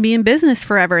they're going to be in business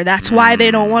forever. That's why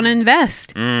they don't want to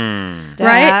invest.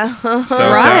 Right?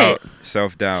 Self-doubt. Right.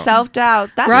 Self-doubt. Self-doubt.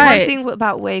 That's Right. one thing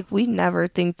about Wake. We never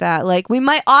think that. Like, we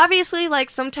might obviously, like,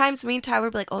 sometimes me and Tyler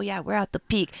be like, oh yeah, we're at the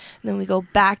peak, and then we go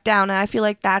back down, and I feel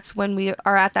like that's when we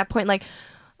are at that point. Like,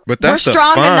 But that's we're the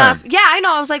strong fun. enough. Yeah, I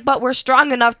know. I was like, but we're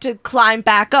strong enough to climb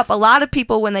back up. A lot of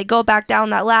people, when they go back down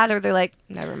that ladder, they're like,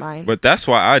 never mind. But that's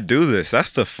why I do this.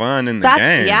 That's the fun in the That's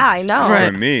game. yeah, I know.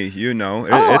 Right. For me, you know,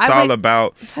 Oh, it's I all would-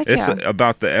 about Heck it's yeah.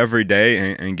 about the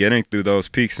everyday and getting through those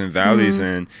peaks and valleys Mm-hmm.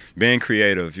 and being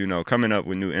creative. You know, coming up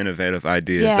with new innovative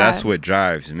ideas. Yeah. That's what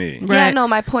drives me. Yeah, Right. no,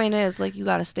 my point is, like, you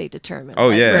got to stay determined. Oh,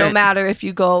 Like, yeah. No Right. matter if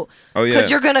you go, Oh, yeah. because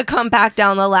you're going to come back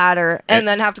down the ladder and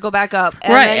then have to go back up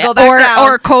and then Right. go back down.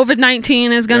 Or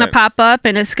COVID-19 is going Right. to pop up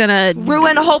and it's going to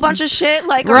ruin a whole bunch of shit,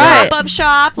 like a Right. pop-up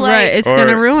shop. Like, right, it's Or-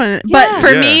 gonna ruin it. But Yeah.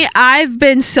 for Yeah. me, I've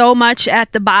been so much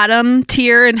at the bottom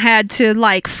tier and had to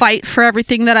like fight for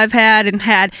everything that I've had, and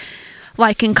had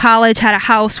like in college had a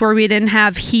house where we didn't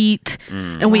have heat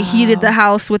and we heated the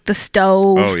house with the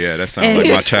stove. Oh yeah, that sounds And like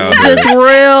my childhood. just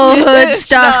real hood Good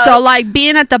stuff. stuff. So like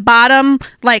being at the bottom,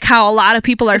 like how a lot of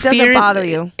people are it doesn't fearing. bother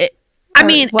you. I Or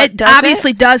mean, what, it does it?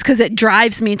 obviously does because it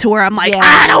drives me to where I'm like, Yeah.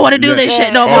 I don't want to do Yeah. this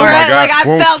shit no Oh more. my Right, God. like, I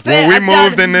when, felt when it. we I've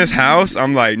moved done- in this house,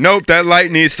 I'm like, nope, that light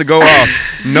needs to go off.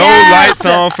 No Yes. lights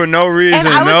on for no reason. And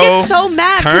I would no, get so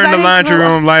mad 'cause I turn the didn't laundry grow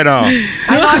up. room light on.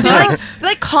 I know, I'd be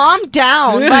like, calm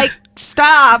down, like,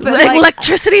 stop. And, Like, like,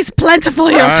 electricity's plentiful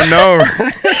here. I know.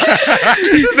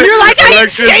 You're like, I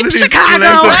escaped Electricity's Chicago.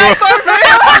 plentiful. for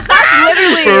real, that's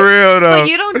literally. For real though. But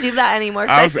you don't do that anymore.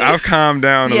 'cause I I've, think- I've calmed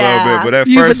down a Yeah. little bit, but at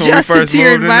You've first when we adjusted first to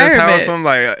your moved in this house, environment. I'm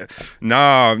like,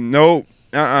 nah, nope,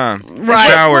 Right.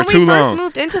 shower when too we first long.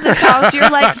 moved into this house, you're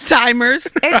like, Timers.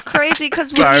 it's crazy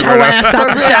because we Timer. Get your ass out for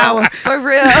the real, shower. for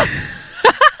real.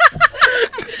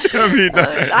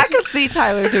 I could see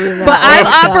Tyler doing that. But I've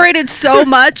Like that. operated so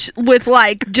much with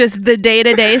like just the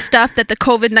day-to-day stuff that the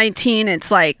COVID-19,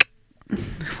 it's like,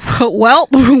 well,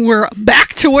 we're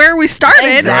back to where we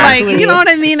started. Exactly. Like, you know what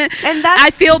I mean? And that's I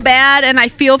feel bad, and I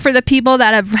feel for the people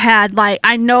that have had, like,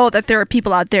 I know that there are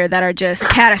people out there that are just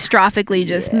catastrophically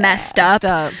just messed up.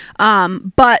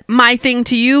 But my thing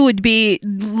to you would be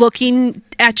looking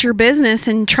at your business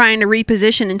and trying to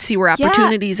reposition and see where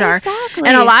opportunities are. exactly.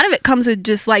 And a lot of it comes with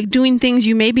just like doing things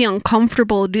you may be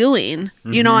uncomfortable doing.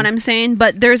 You know what I'm saying?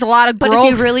 But there's a lot of But growth.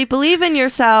 if you really believe in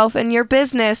yourself and your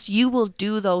business, you will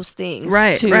do those things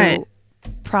to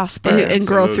prosper. and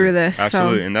grow through this.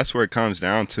 Absolutely. So. And that's where it comes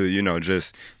down to,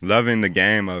 just loving the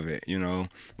game of it,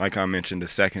 like I mentioned a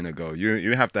second ago.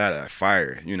 You have to have that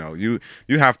fire,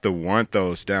 you have to want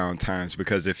those down times,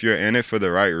 because if you're in it for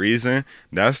the right reason,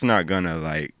 that's not gonna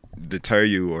like deter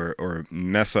you or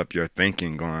mess up your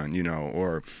thinking on,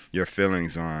 or your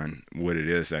feelings on what it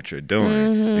is that you're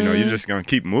doing. You're just gonna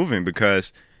keep moving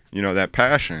because, that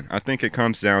passion. I think it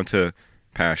comes down to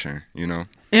passion,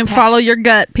 And follow your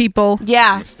gut, people.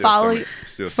 Yeah, Still follow some-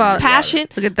 still some follow- water. passion.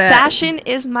 Look at that. Fashion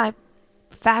is my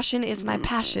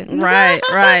passion. Right.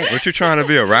 What you trying to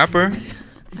be, a rapper?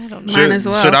 I don't know. Mine as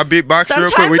well. Should I beatbox real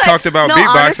quick? Sometimes We talked about no,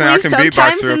 beatboxing. honestly, I can beatbox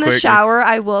sometimes real in the quick. shower,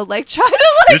 I will like try to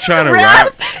like You're trying to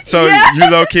rap. rap. So Yeah. you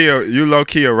low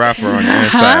key a rapper on the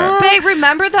inside. Babe,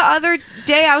 remember the other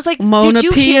day I was like, Mona did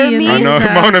you P hear and me? I know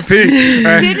Exact. Mona P.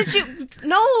 Hey, Did you?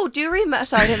 No, do you remember?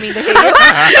 Sorry, I didn't mean to hit you.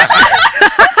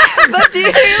 But do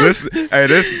you? this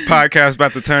podcast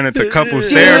about to turn into couples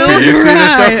Dude, therapy. You see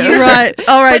Right, this? right.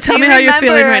 All right, But tell do me you how you're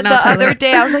feeling remember right now, the Tyler. other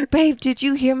day, I was like, babe, did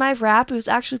you hear my rap? It was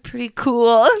actually pretty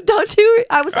cool. Don't you?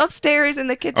 I was upstairs in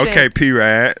the kitchen. Okay,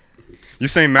 P-Rad. You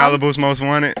seen Malibu's Most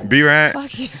Wanted? B-Rad?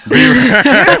 Fuck you.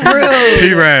 B-Rad. Rude.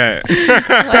 P-Rad.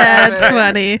 That's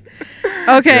funny.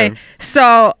 Okay, Yeah.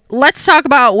 so let's talk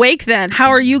about Wake then. How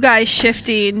are you guys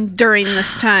shifting during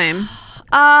this time?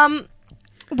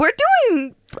 We're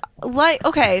doing like,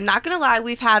 okay, not gonna lie,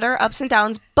 we've had our ups and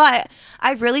downs, but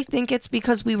I really think it's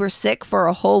because we were sick for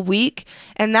a whole week,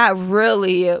 and that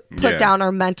really put Yeah. down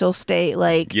our mental state.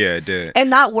 Like, Yeah, it did. and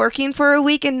not working for a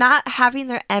week and not having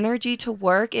the energy to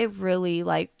work, it really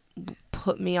like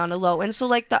put me on a low. And so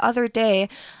like the other day,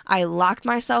 I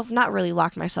not really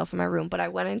locked myself in my room, but I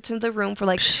went into the room for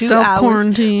like 2 hours.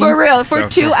 Self-quarantine. For real, for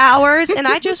Self- 2 hours, and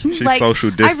I just like social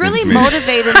I distanced really me.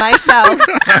 motivated myself.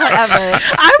 Whatever.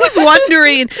 I was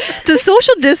wondering, does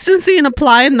social distancing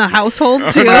apply in the household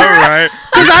too? All right.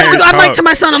 Because You can't I'm like talk. to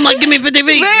my son, I'm like, give me 50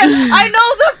 feet. Man, I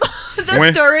know the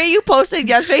When- story you posted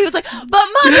yesterday. He was like, "But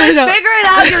mom, I like, know. figure it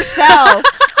out yourself."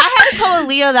 I had to tell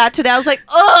Aaliyah that today. I was like,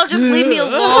 "Oh, just leave me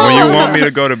alone." When you want me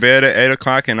to go to bed at 8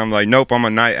 o'clock and I'm like, nope, I'm a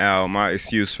night owl. My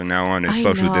excuse from now on is I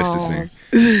social know.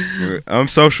 distancing. I'm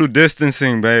social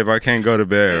distancing, babe. I can't go to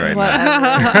bed right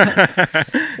now. Whatever.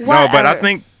 No, but I Whatever.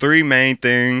 think three main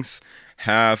things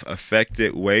have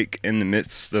affected Wake in the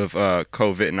midst of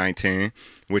COVID-19,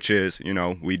 which is,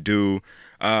 we do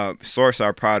source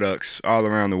our products all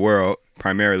around the world,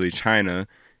 primarily China,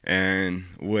 and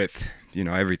with,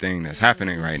 everything that's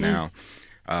happening right now,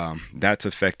 that's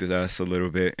affected us a little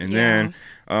bit. And then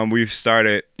we've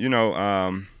started,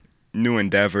 new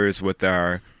endeavors with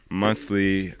our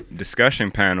monthly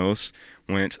discussion panels.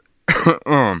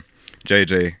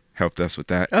 JJ helped us with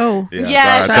that. Oh.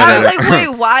 Yes, so I was said like, that- "Wait,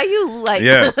 why are you like?"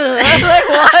 Yeah. I was like,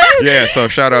 "What?" Yeah, so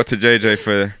shout out to JJ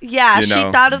for Yeah, you she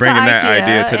know, thought of bringing the that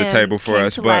idea to the and table for came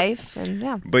us. to But life, and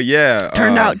yeah. but yeah,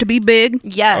 Turned out to be big.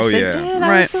 Yes, Oh, it yeah. did. I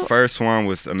Right. was so first one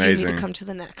was You need amazing. to come to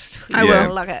the next. I Yeah.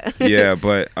 will. Look at Yeah,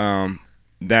 but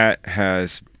that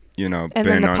has And then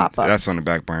been the on pop-up. that's on the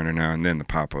back burner now, and then the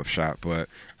pop-up shop. But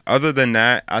other than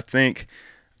that, I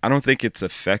don't think it's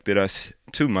affected us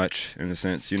too much in the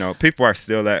sense, people are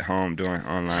still at home doing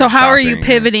online. So how are you shopping and-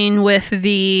 pivoting with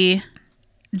the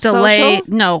delay?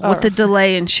 Social? No, with Oh. the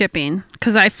delay in shipping,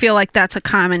 because I feel like that's a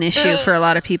common issue for a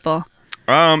lot of people.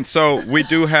 So we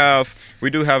do have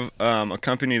a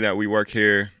company that we work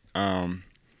here,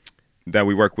 that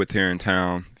we work with here in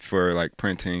town for like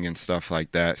printing and stuff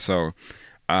like that. So,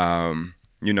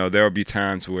 there will be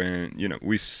times when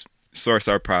we source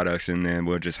our products and then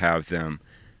we'll just have them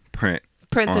print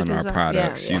Print the on our design.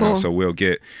 products. Yeah, yeah. Cool. So we'll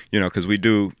get because we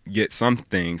do get some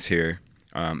things here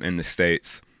in the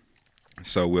States.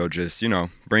 So we'll just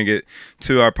bring it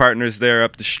to our partners there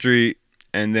up the street.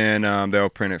 And then they'll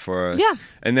print it for us. Yeah.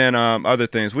 And then other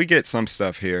things. We get some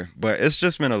stuff here, but it's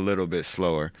just been a little bit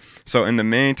slower. So in the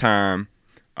meantime,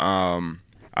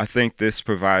 I think this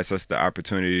provides us the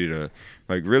opportunity to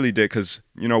like really because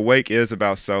Wake is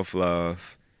about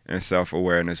self-love and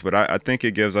self-awareness. But I think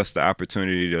it gives us the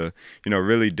opportunity to,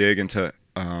 really dig into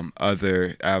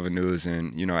other avenues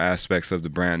and, aspects of the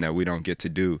brand that we don't get to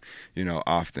do,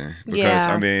 often.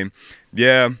 Because,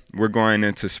 we're going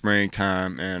into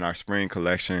springtime, and our spring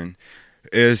collection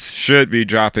should be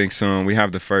dropping soon. We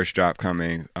have the first drop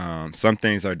coming. Some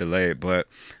things are delayed, but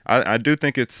I do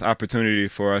think it's opportunity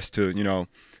for us to,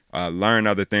 learn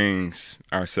other things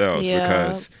ourselves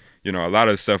because, a lot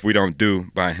of stuff we don't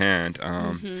do by hand.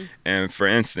 And for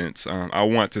instance, I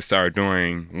want to start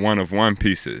doing one-of-one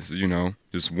pieces,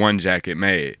 just one jacket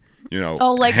made,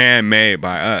 handmade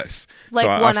by us. Like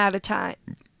so one at a time.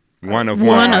 One of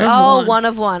one. One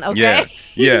of one. Okay.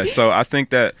 Yeah. So I think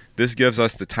that this gives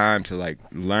us the time to like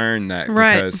learn that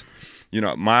because,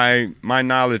 my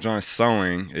knowledge on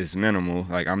sewing is minimal.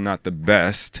 Like I'm not the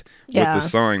best with the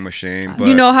sewing machine. But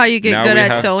you know how you get good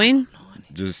at sewing?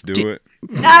 Just do it.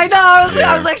 I know.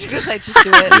 I was actually gonna say, just do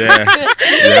it.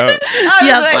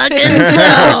 Fucking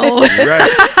sew. Right.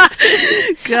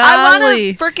 I want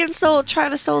to freaking try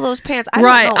to sew those pants.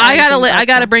 I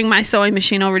gotta bring my sewing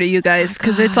machine over to you guys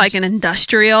because it's like an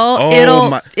industrial.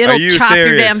 It'll chop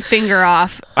your damn finger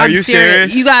off. I'm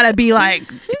serious? You gotta be like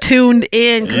tuned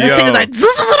in because this thing is like.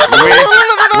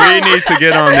 We need to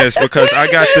get on this because I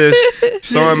got this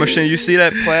sewing machine. You see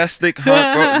that plastic piece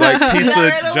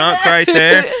of junk right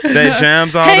there that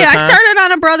jams all the time? Hey, I started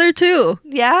on a brother too.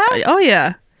 Yeah? Oh,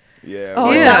 yeah. Yeah.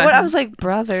 Oh, is that what I was like,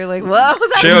 brother? Like, whoa.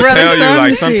 She'll tell you,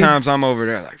 like, sometimes I'm over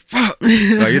there, like, fuck. Like,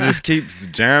 it just keeps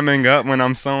jamming up when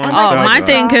I'm sewing stuff. My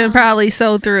thing can probably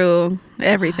sew through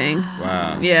everything.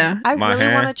 Wow. Yeah. I really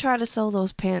want to try to sew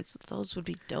those pants. Those would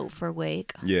be dope for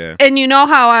Wake. Yeah. And you know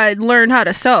how I learned how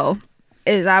to sew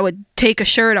is I would take a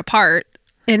shirt apart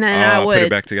and then I would put it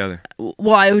back together.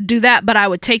 Well, I would do that, but I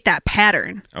would take that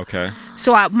pattern. Okay.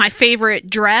 So my favorite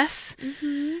dress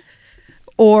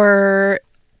or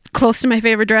close to my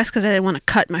favorite dress because I didn't want to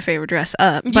cut my favorite dress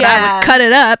up. But I would cut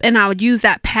it up and I would use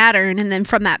that pattern. And then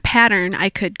from that pattern, I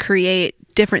could create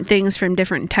different things from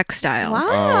different textiles. Wow.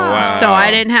 Oh, wow. So I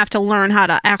didn't have to learn how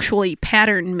to actually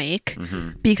pattern make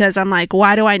because I'm like,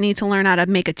 why do I need to learn how to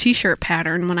make a t-shirt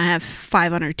pattern when I have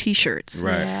 500 t-shirts?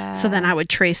 Right. Yeah. So then I would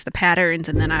trace the patterns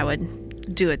and then I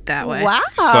would do it that way. Wow.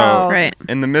 So Right.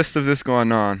 in the midst of this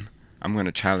going on, I'm going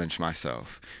to challenge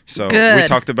myself. So Good. we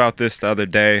talked about this the other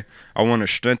day. I want to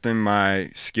strengthen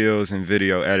my skills in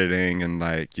video editing and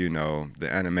like, the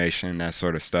animation, that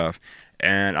sort of stuff.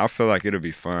 And I feel like it'll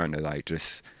be fun to like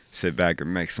just sit back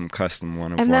and make some custom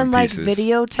one-of-one And then like pieces.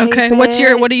 videotape. Okay.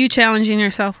 it. What are you challenging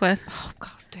yourself with? Oh,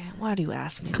 God damn. Why do you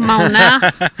ask me? Come on now.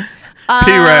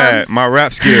 P-Rad, my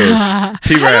rap skills.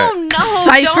 P-Rad. I don't know.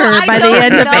 Cypher by the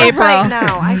end of April. Right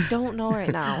now. I don't know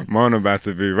right now. Mona about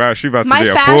to be right. She about to My be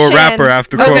a fashion. full rapper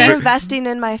after I'm COVID. investing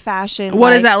in my fashion. What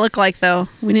does that look like though?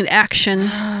 We need action.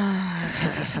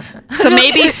 So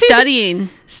maybe studying.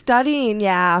 Studying,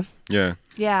 yeah. Yeah.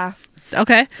 Yeah.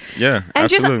 Okay. Yeah. And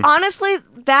absolutely. just honestly,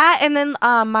 that and then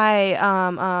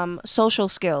my social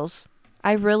skills.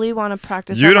 I really want to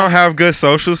practice. You don't have good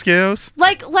social skills?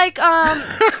 not like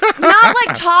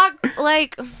talk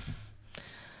like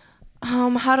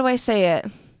how do I say it?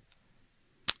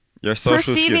 Your social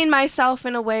Perceiving skills. myself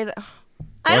in a way that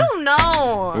I don't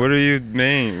know. What do you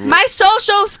mean? My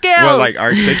social skills. Well, like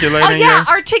articulating. Oh yeah, yours?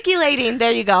 articulating.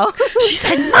 There you go. She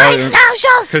said my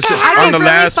social skills. I on get the really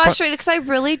last frustrated because I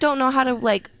really don't know how to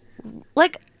like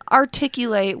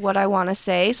articulate what I want to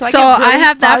say. So I get really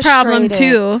have that problem frustrated.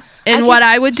 too. And what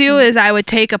I would do is I would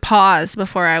take a pause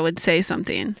before I would say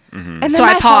something. And then So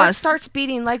my I heart pause. starts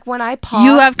beating. Like when I pause.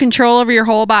 You have control over your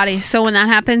whole body. So when that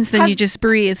happens, then you just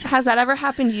breathe. Has that ever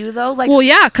happened to you though? Like, Well,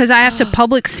 yeah, because I have to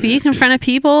public speak in front of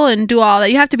people and do all that.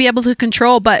 You have to be able to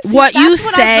control. But See, what you that's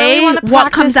what I really say, wanna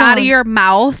what comes practice out of on. your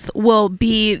mouth will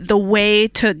be the way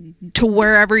to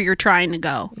wherever you're trying to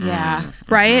go. yeah,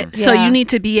 Right? So Yeah. you need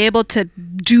to be able to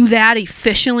do that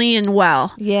efficiently and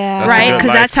well. yeah, That's a Right? good Because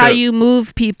life that's how tip. you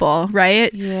move people,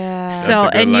 right? yeah. So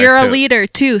a good and life you're a tip. leader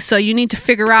too, so you need to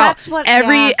figure out That's what-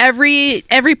 yeah.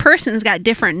 every person's got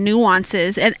different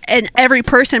nuances, and every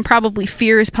person probably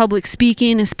fears public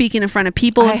speaking and speaking in front of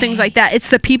people and things like that. It's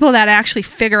the people that actually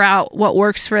figure out what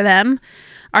works for them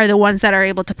are the ones that are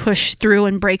able to push through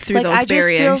and break through Like those I just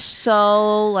feel barriers.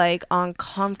 so like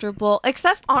uncomfortable.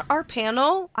 Except on our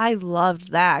panel, I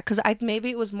loved that because maybe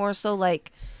it was more so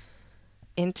like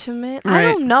intimate. I Right.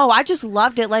 don't know. I just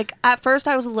loved it. Like at first,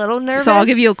 I was a little nervous. So I'll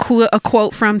give you a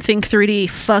quote from Think 3D.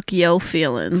 Fuck yo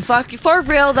feelings. Fuck you for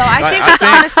real though. I Like, think I it's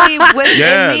think- honestly within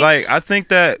Yeah, me. like I think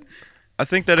that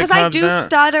it Because comes I do down.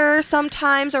 stutter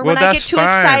sometimes, or Well, when I get that's too fine.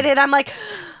 excited, I'm like,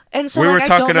 And so I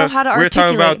don't know how to articulate. We were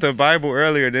talking about the Bible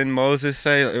earlier. Didn't Moses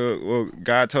say,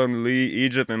 God told him to leave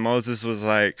Egypt, and Moses was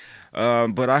like,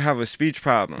 but I have a speech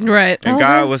problem. Right. And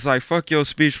God was like, fuck your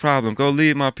speech problem. Go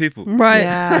lead my people. Right.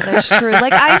 Yeah, that's true.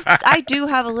 Like I do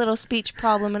have a little speech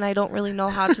problem, and I don't really know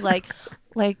how to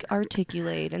like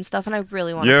articulate and stuff, and I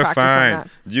really want to practice on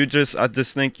that. I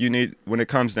just think you need, when it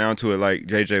comes down to it, like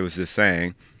JJ was just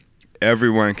saying,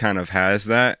 everyone kind of has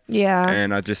that. Yeah.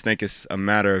 And I just think it's a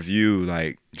matter of you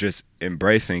like just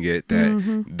embracing it,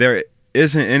 that there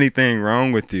isn't anything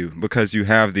wrong with you because you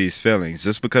have these feelings.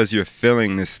 Just because you're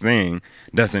feeling this thing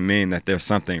doesn't mean that there's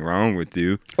something wrong with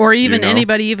you. Or even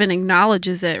anybody even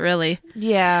acknowledges it, really.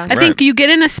 Yeah. I think you get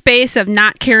in a space of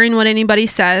not caring what anybody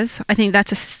says. I think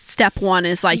that's a step one,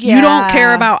 is like you don't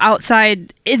care about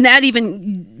outside, and that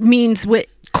even means with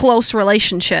close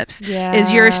relationships.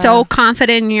 Is you're so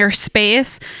confident in your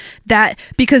space that,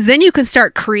 because then you can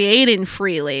start creating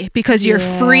freely because you're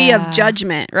free of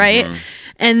judgment, right?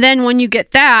 And then when you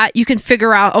get that, you can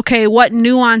figure out, okay, what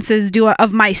nuances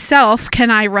of myself can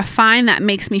I refine that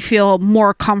makes me feel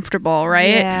more comfortable,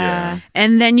 right? Yeah.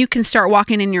 And then you can start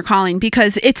walking in your calling,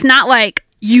 because it's not like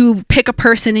you pick a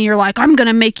person and you're like, I'm going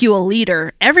to make you a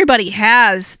leader. Everybody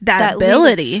has that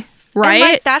ability. Right?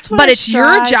 Like, that's what but I it's your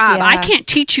strive, job. yeah. I can't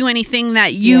teach you anything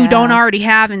that you don't already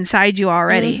have inside you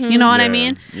already. You know what I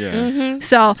mean? Yeah.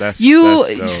 So That's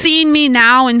seeing me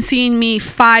now and seeing me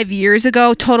 5 years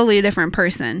ago, totally a different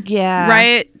person. Yeah.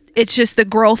 Right? It's just the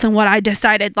growth and what I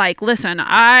decided, like, listen,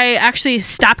 I actually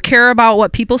stopped care about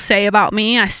what people say about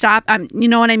me. You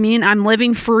know what I mean? I'm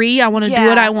living free. I want to do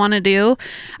what I want to do.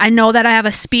 I know that I have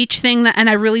a speech thing and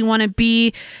I really want to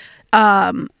be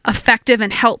effective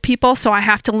and help people, so I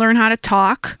have to learn how to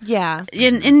talk. Yeah.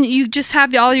 And you just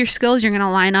have all your skills, you're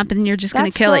gonna line up and you're just gonna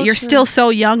kill it. You're true. still so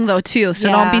young though too, so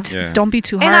don't be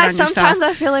too hard and on yourself. Sometimes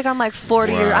I feel like I'm like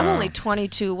 40 years. I'm Wow. only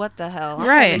 22. What the hell?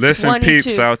 Right. Like Listen, 22.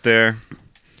 peeps out there,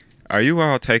 are you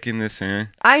all taking this in?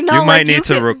 I know. You might like, need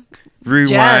to can- rewind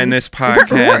Gems. this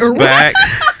podcast back.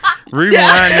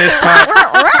 Rewind this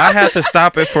podcast. I had to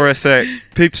stop it for a sec.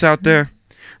 Peeps out there,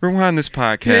 rewind this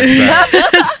podcast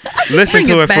back. Listen Bring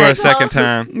to it it for a back. second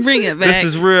time. Bring it back. This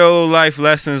is real life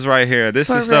lessons right here. This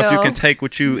For is stuff you real. can take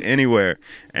with you anywhere.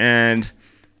 And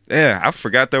yeah, I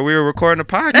forgot that we were recording a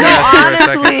podcast. No, for a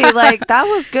second. honestly, like that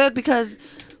was good because,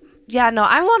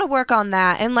 I want to work on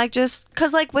that, and like just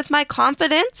because like with my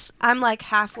confidence, I'm like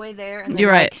halfway there. And then,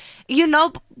 You're right.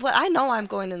 Like, but I know I'm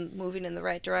moving in the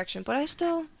right direction, but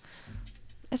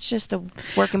it's just a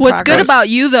work in What's progress. good about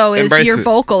you though is Embrace you're it.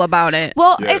 vocal about it.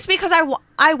 Well, Yeah. it's because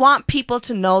I want people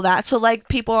to know that. So, like,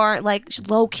 people aren't like,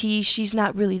 low key, she's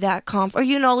not really that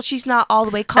confident. Or, she's not all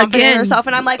the way confident in herself.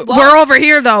 And I'm like, well, we're over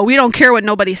here though. We don't care what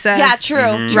nobody says. yeah,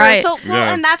 true. Right. So,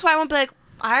 Yeah. and that's why I want to be like,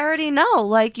 I already know.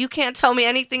 Like, you can't tell me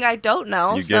anything I don't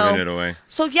know. You're so, giving it away.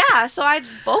 So, so I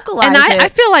vocalize And it. I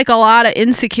feel like a lot of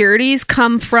insecurities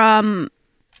come from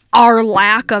our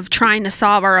lack of trying to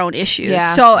solve our own issues.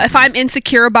 Yeah. So if I'm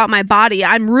insecure about my body,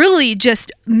 I'm really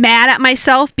just mad at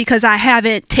myself because I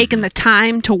haven't taken the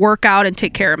time to work out and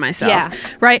take care of myself. Yeah.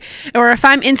 Right? Or if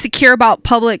I'm insecure about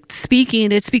public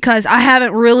speaking, it's because I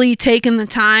haven't really taken the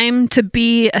time to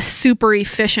be a super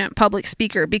efficient public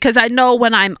speaker, because I know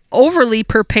when I'm overly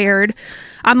prepared,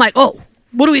 I'm like, oh,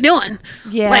 what are we doing?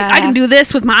 Yeah. Like, I can do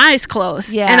this with my eyes closed.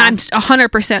 Yeah. And I'm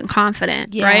 100%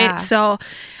 confident. Yeah. Right? So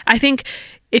I think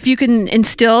if you can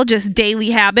instill just daily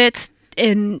habits,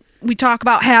 and we talk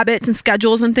about habits and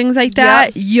schedules and things like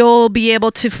that, you'll be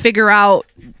able to figure out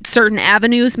certain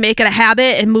avenues, make it a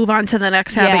habit, and move on to the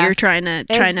next habit Yeah. you're trying to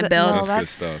build. No, That's good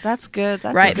stuff. That's good.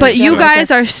 That's Right. a But good you tip right guys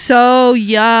there. are so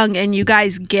young and you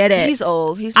guys get it. He's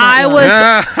old. He's not I young. was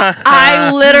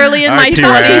I literally in All my right,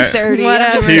 T-Rat. 20s. 30. Whatever.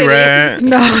 I'm just kidding. P-Rad.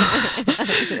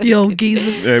 No. Yo, geezer.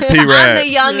 Yeah, I'm P-Rad. the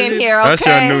young in here, okay? That's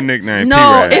your new nickname, No,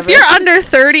 P-Rad. if you're under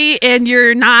 30 and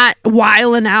you're not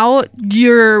wiling out,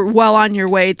 you're well on your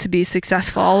way to be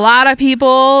successful. A lot of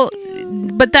people,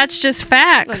 but that's just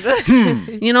facts.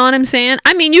 You know what I'm saying?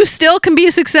 I mean, you still can be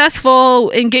successful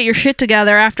and get your shit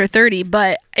together after 30,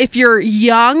 but if you're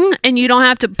young and you don't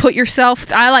have to put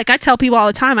yourself, I tell people all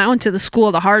the time, I went to the school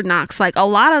of the hard knocks. Like, a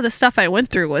lot of the stuff I went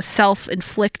through was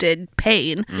self-inflicted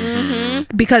pain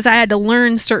because I had to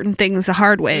learn certain things the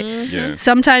hard way. Yeah.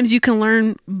 Sometimes you can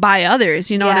learn by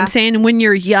others, you know what Yeah. I'm saying? And when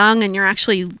you're young and you're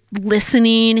actually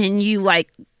listening and you like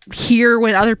hear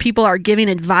when other people are giving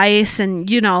advice, and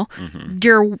you're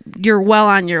well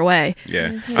on your way.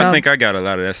 Yeah, So- I think I got a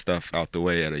lot of that stuff out the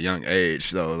way at a young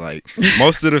age, though. Like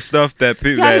most of the stuff that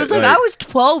people, Yeah, that, he was like, I was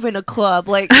 12 in a club.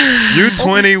 Like, you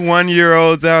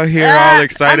 21-year-olds out here all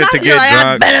excited to get like, I've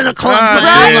drunk. been in a club I for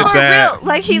right? did Or that. real,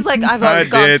 like he's like, I've I already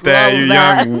gone did through that, all you of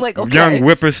that. young, Like, okay. young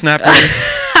whippersnappers.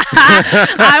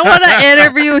 I want to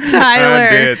interview Tyler.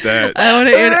 I did that. I want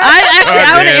to. I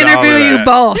I want to did all interview of you that.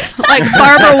 both, like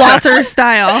Barbara Walters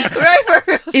style,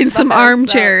 Right, in some by herself.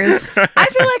 armchairs. I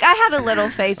feel like I had a little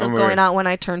phase of I'm going a- out when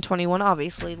I turned 21.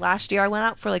 Obviously, last year I went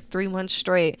out for like 3 months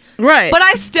straight, Right. but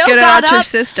I still get it got out your up.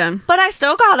 system. But I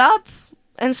still got up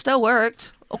and still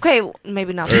worked. Okay,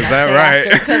 maybe not the Is next that day right?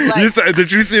 after, 'cause, like, You said,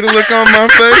 did you see the look on my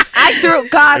face? I threw.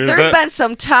 God, Is there's that- been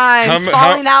some times How-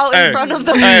 falling out hey, in front of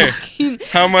the hey, fucking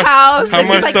How much? house. How and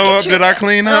he's much like, throw "Get up your-" did I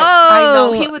clean up? I know,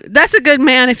 Oh, he would- that's a good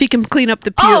man if he can clean up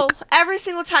the puke. Oh, every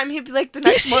single time he'd be like the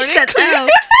next She morning. said, "Oh,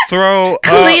 Throw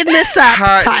clean up this up,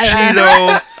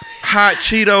 hot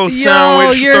Cheeto Yo,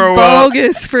 sandwich. you're throw up.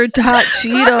 bogus for hot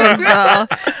Cheetos, though.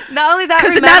 Not only that,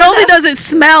 Because it remember not only that- does it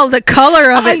smell, the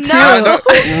color of I it, know. I too.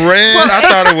 know- red. I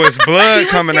thought it was blood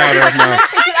coming out of her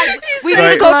mouth. we Like, need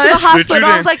to go to did the you hospital.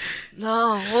 I was didn't- like,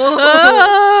 no.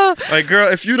 Oh, Like, girl,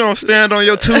 if you don't stand on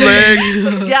your two legs,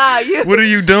 Yeah, you. what are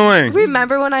you doing?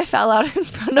 Remember when I fell out in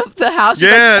front of the house? You're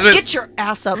Yeah, like, that's- get your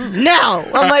ass up now.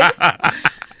 I'm like, I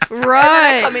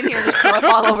right. come in here and just throw up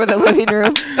all over the living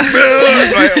room.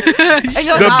 Like, And goes,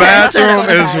 the "All right, bathroom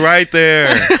let's go is right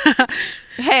there.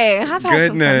 Hey, I've had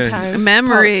Goodness. some fun times.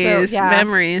 Memories. So, yeah.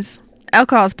 Memories.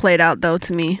 Alcohol's played out, though,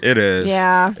 to me. It is.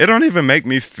 Yeah. It don't even make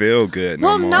me feel good no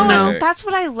Well, more. no, Like, that's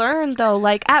what I learned though.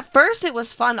 Like at first it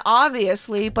was fun,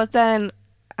 obviously, but then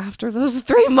after those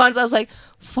 3 months, I was like,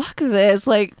 "Fuck this!"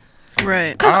 Like,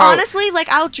 Right. because I'll- honestly, like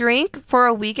I'll drink for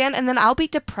a weekend and then I'll be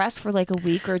depressed for like a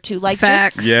week or two. Like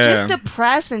Facts. Yeah. just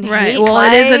depressed and Right. hate Well,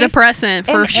 it is a life depressant,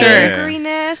 for and sure.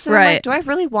 angriness. And I'm Right. like, do I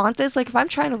really want this? Like, if I'm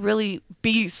trying to really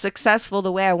be successful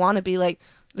the way I want to be, like,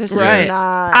 this Right. is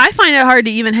not. I find it hard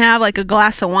to even have like a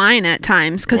glass of wine at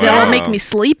times because Wow. it'll make me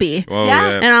sleepy. well, Yeah.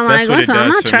 And I'm that's like, what it listen, I'm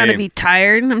does not for trying me. to be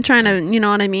tired. I'm trying to, you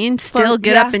know what I mean? Still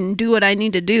get yeah. up and do what I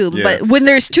need to do. Yeah. But when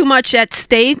there's too much at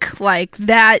stake, like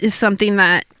that is something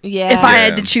that Yeah. if I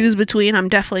had Yeah. to choose between, I'm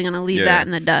definitely going to leave Yeah. that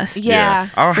in the dust. Yeah.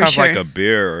 I'll for have like sure. a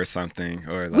beer or something,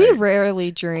 or like, We rarely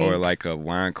drink. or like a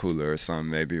wine cooler or something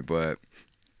maybe, but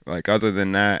like other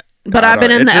than that. But I I've been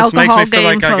don't- in it the just makes alcohol me feel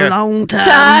game like I for a got- long time.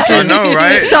 I know,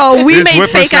 right? So we These made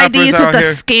fake whippersnappers IDs out with a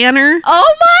here. scanner.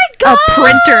 Oh my A god!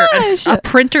 printer, a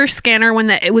printer scanner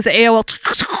when it was AOL.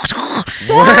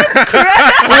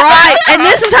 Right, and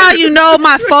this is how you know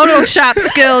my Photoshop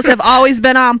skills have always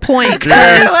been on point. 'Cause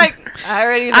Yes. Like, I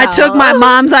already know. I took my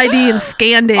mom's ID and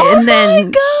scanned it, Oh and then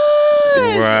my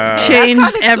gosh. Wow. changed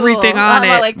That's kinda everything cool. on I'm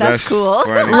it. like, that's cool.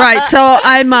 funny. Right, so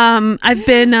I've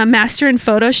been a master in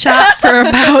Photoshop for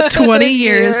about 20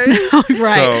 years now.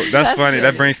 Right. So that's funny. funny.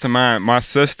 That brings to mind my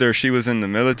sister. She was in the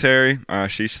military.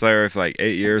 She served like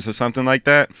 8 years or something like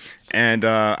that. And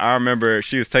I remember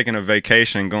she was taking a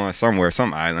vacation, going somewhere,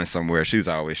 some island somewhere. She's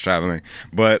always traveling.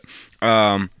 But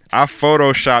I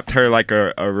photoshopped her like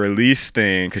a release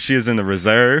thing because she was in the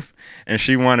reserve. And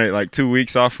she wanted like 2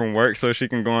 weeks off from work so she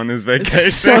can go on this vacation.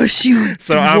 So she,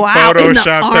 So I wow, in the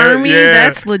photoshopped her, army, yeah.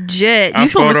 that's legit. I You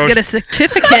can almost photo- get a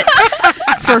certificate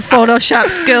for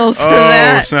Photoshop skills for Oh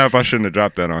that. snap! I shouldn't have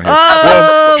dropped that on here. Oh,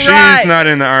 well, she's right. not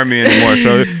in the army anymore,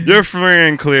 so you're free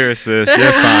and clear, sis.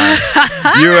 You're fine.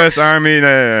 U.S. Army,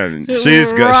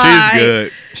 she's good. Right. She's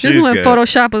good. This She's is when good.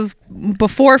 Photoshop was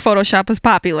before Photoshop was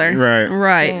popular. Right.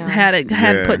 Right. Damn. Had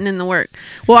Yeah. putting in the work.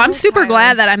 Well, I'm super Tyler.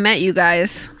 glad that I met you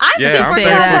guys. I'm Yeah, super I'm Say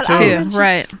glad that thankful that I too. too.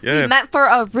 Right. Yeah. You meant for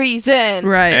a reason.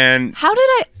 Right. And How did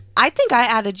I think I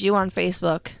added you on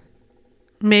Facebook.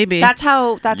 Maybe. That's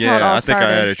how it all yeah, I think started.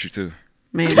 I added you too.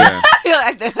 Maybe. Yeah,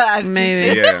 I think I added you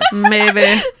Maybe. too. yeah,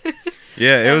 Maybe.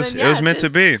 yeah. It And was then, it was yeah, meant to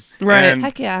just- be. Right. And,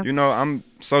 Heck yeah. You know, I'm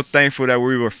so thankful that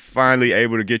we were finally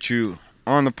able to get you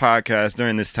on the podcast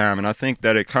during this time, and I think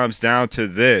that it comes down to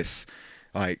this: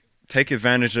 like, take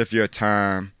advantage of your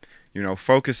time. You know,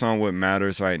 focus on what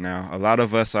matters right now. A lot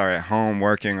of us are at home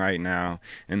working right now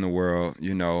in the world,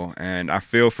 you know, and I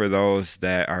feel for those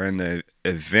that are in the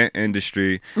event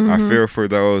industry. I feel for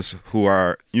those who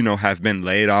are, you know, have been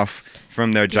laid off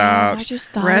from their Damn, I jobs.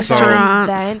 just thought Restaurants.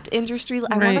 about event industry.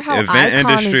 I Right. wonder how Event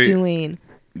Icon industry. is doing.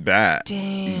 Bad.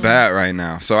 Damn. Bad right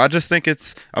now. So I just think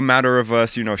it's a matter of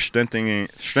us, you know,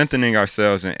 strengthening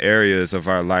ourselves in areas of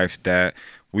our life that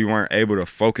we weren't able to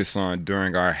focus on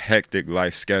during our hectic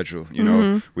life schedule. You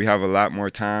know, we have a lot more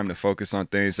time to focus on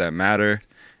things that matter.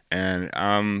 And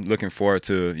I'm looking forward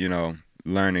to, you know,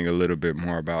 learning a little bit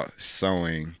more about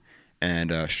sewing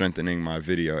and strengthening my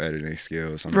video editing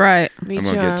skills. Right. Me I'm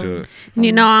gonna get too. to it.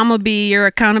 You know, I'm gonna be your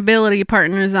accountability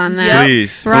partners on that. Yep.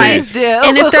 Please, Right. please. Do.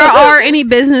 And if there are any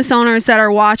business owners that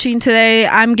are watching today,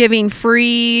 I'm giving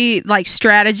free like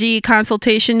strategy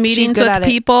consultation meetings good with at it.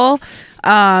 people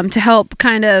to help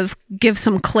kind of give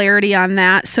some clarity on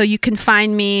that. So you can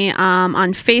find me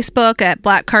on Facebook at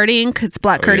Black Card Inc. It's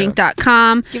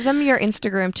blackcardinc.com. Give them your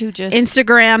Instagram too. Just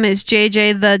Instagram is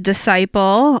JJ the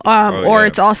Disciple, or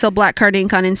it's also Black Card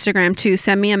Inc. on Instagram too.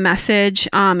 Send me a message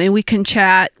and we can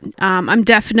chat. I'm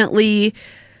definitely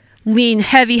lean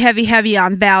heavy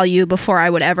on value before I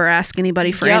would ever ask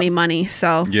anybody for Yep. any money.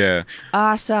 So Yeah,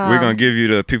 awesome. we're gonna give you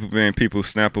the people being people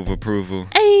stamp of approval.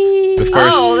 hey, The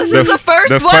first, Oh, this is the first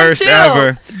the one, first too.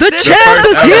 ever. the First champ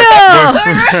is ever.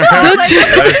 here. Let's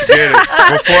get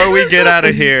it. Before we get out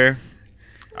of here,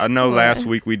 I know last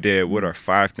week we did what are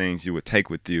 5 things you would take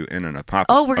with you in an apocalypse.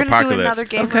 Oh, we're gonna do another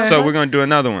game. Okay. So we're gonna do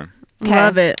another one. Okay.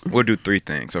 Love it. We'll do 3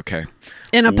 things, okay?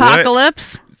 In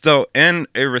apocalypse. So in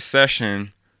a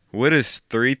recession, what is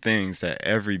 3 things that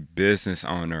every business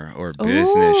owner or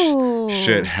business Ooh.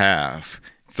 should have?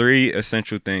 3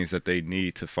 essential things that they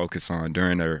need to focus on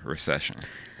during a recession.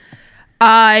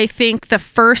 I think the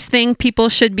first thing people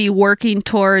should be working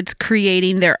towards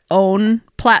creating their own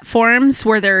platforms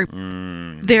where they're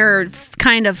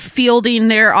kind of fielding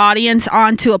their audience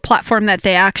onto a platform that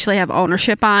they actually have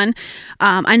ownership on.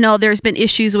 I know there's been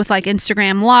issues with like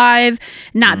Instagram Live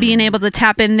not being able to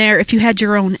tap in there. If you had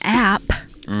your own app,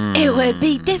 It would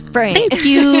be different. thank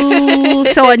you.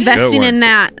 So investing Good one. in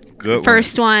that. Good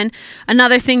First one.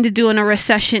 Another thing to do in a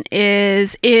recession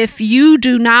is if you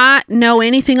do not know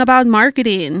anything about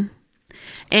marketing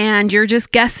and you're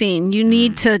just guessing, you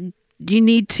need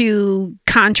to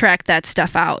contract that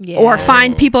stuff out or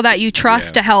find people that you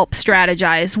trust to help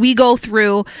strategize. We go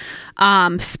through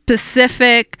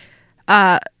specific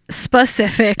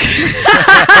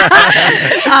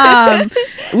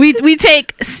we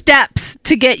take steps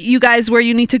to get you guys where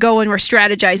you need to go when we're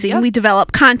strategizing. We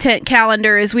develop content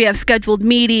calendars, we have scheduled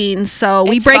meetings, so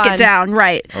we It's break fun. it down,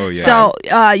 right? Oh, yeah. So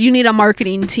you need a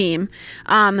marketing team.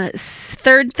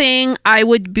 Third thing I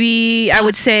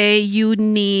would say you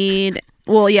need,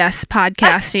 well, yes,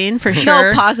 podcasting for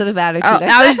sure. No positive attitude. Oh,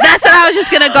 that's what I was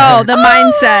just gonna go. The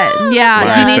mindset.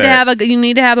 Yeah, you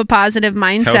need to have a positive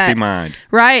mindset. Healthy mind.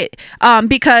 Right.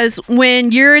 Because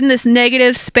when you're in this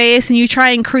negative space and you try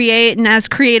and create, and as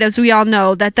creatives, we all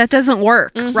know that doesn't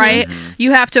work, right?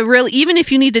 You have to really, even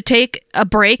if you need to take a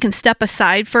break and step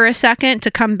aside for a second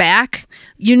to come back,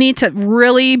 you need to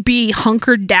really be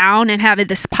hunkered down and have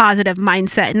this positive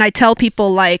mindset. And I tell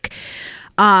people like,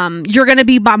 you're going to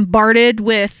be bombarded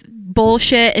with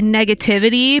bullshit and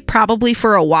negativity probably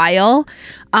for a while.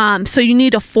 So you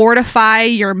need to fortify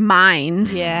your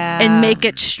mind and make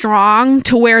it strong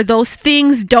to where those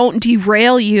things don't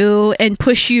derail you and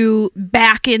push you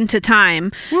back into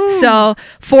time. So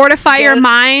fortify your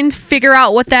mind, figure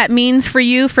out what that means for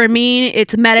you. For me,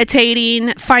 it's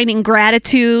meditating, finding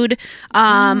gratitude,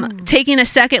 taking a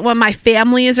second when my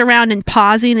family is around and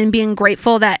pausing and being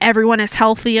grateful that everyone is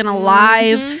healthy and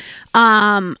alive.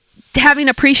 Having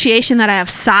appreciation that I have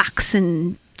socks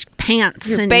and pants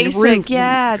and basic. roof.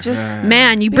 Just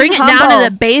Man, you Being bring it down humble. to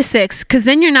the basics because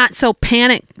then you're not so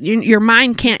panicked. Your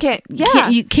mind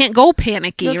you can't go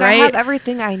panicky, look, right? I have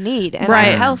everything I need, and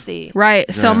Right. I'm healthy.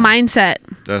 Right. So Yeah. mindset,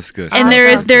 That's good. and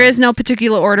stuff. there is no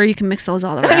particular order. You can mix those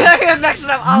all around. I'm mixing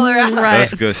them all around. Right.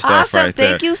 That's good stuff Awesome. right there.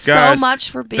 Thank you so Guys,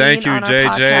 much for being thank you, on our JJ.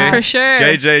 podcast. For sure.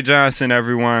 JJ Johnson,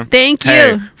 everyone. Thank you.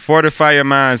 Hey, fortify your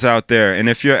minds out there. And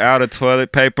if you're out of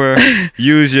toilet paper,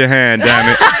 use your hand, damn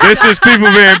it. This is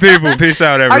People Being People. Peace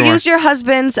out, Or everyone. use your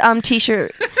husband's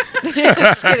t-shirt. Just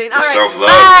kidding. All right. Self-love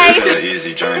Bye. isn't an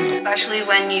easy journey. Especially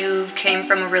when you came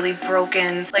from a really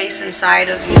broken place inside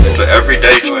of you. It's an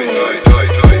everyday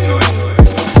choice.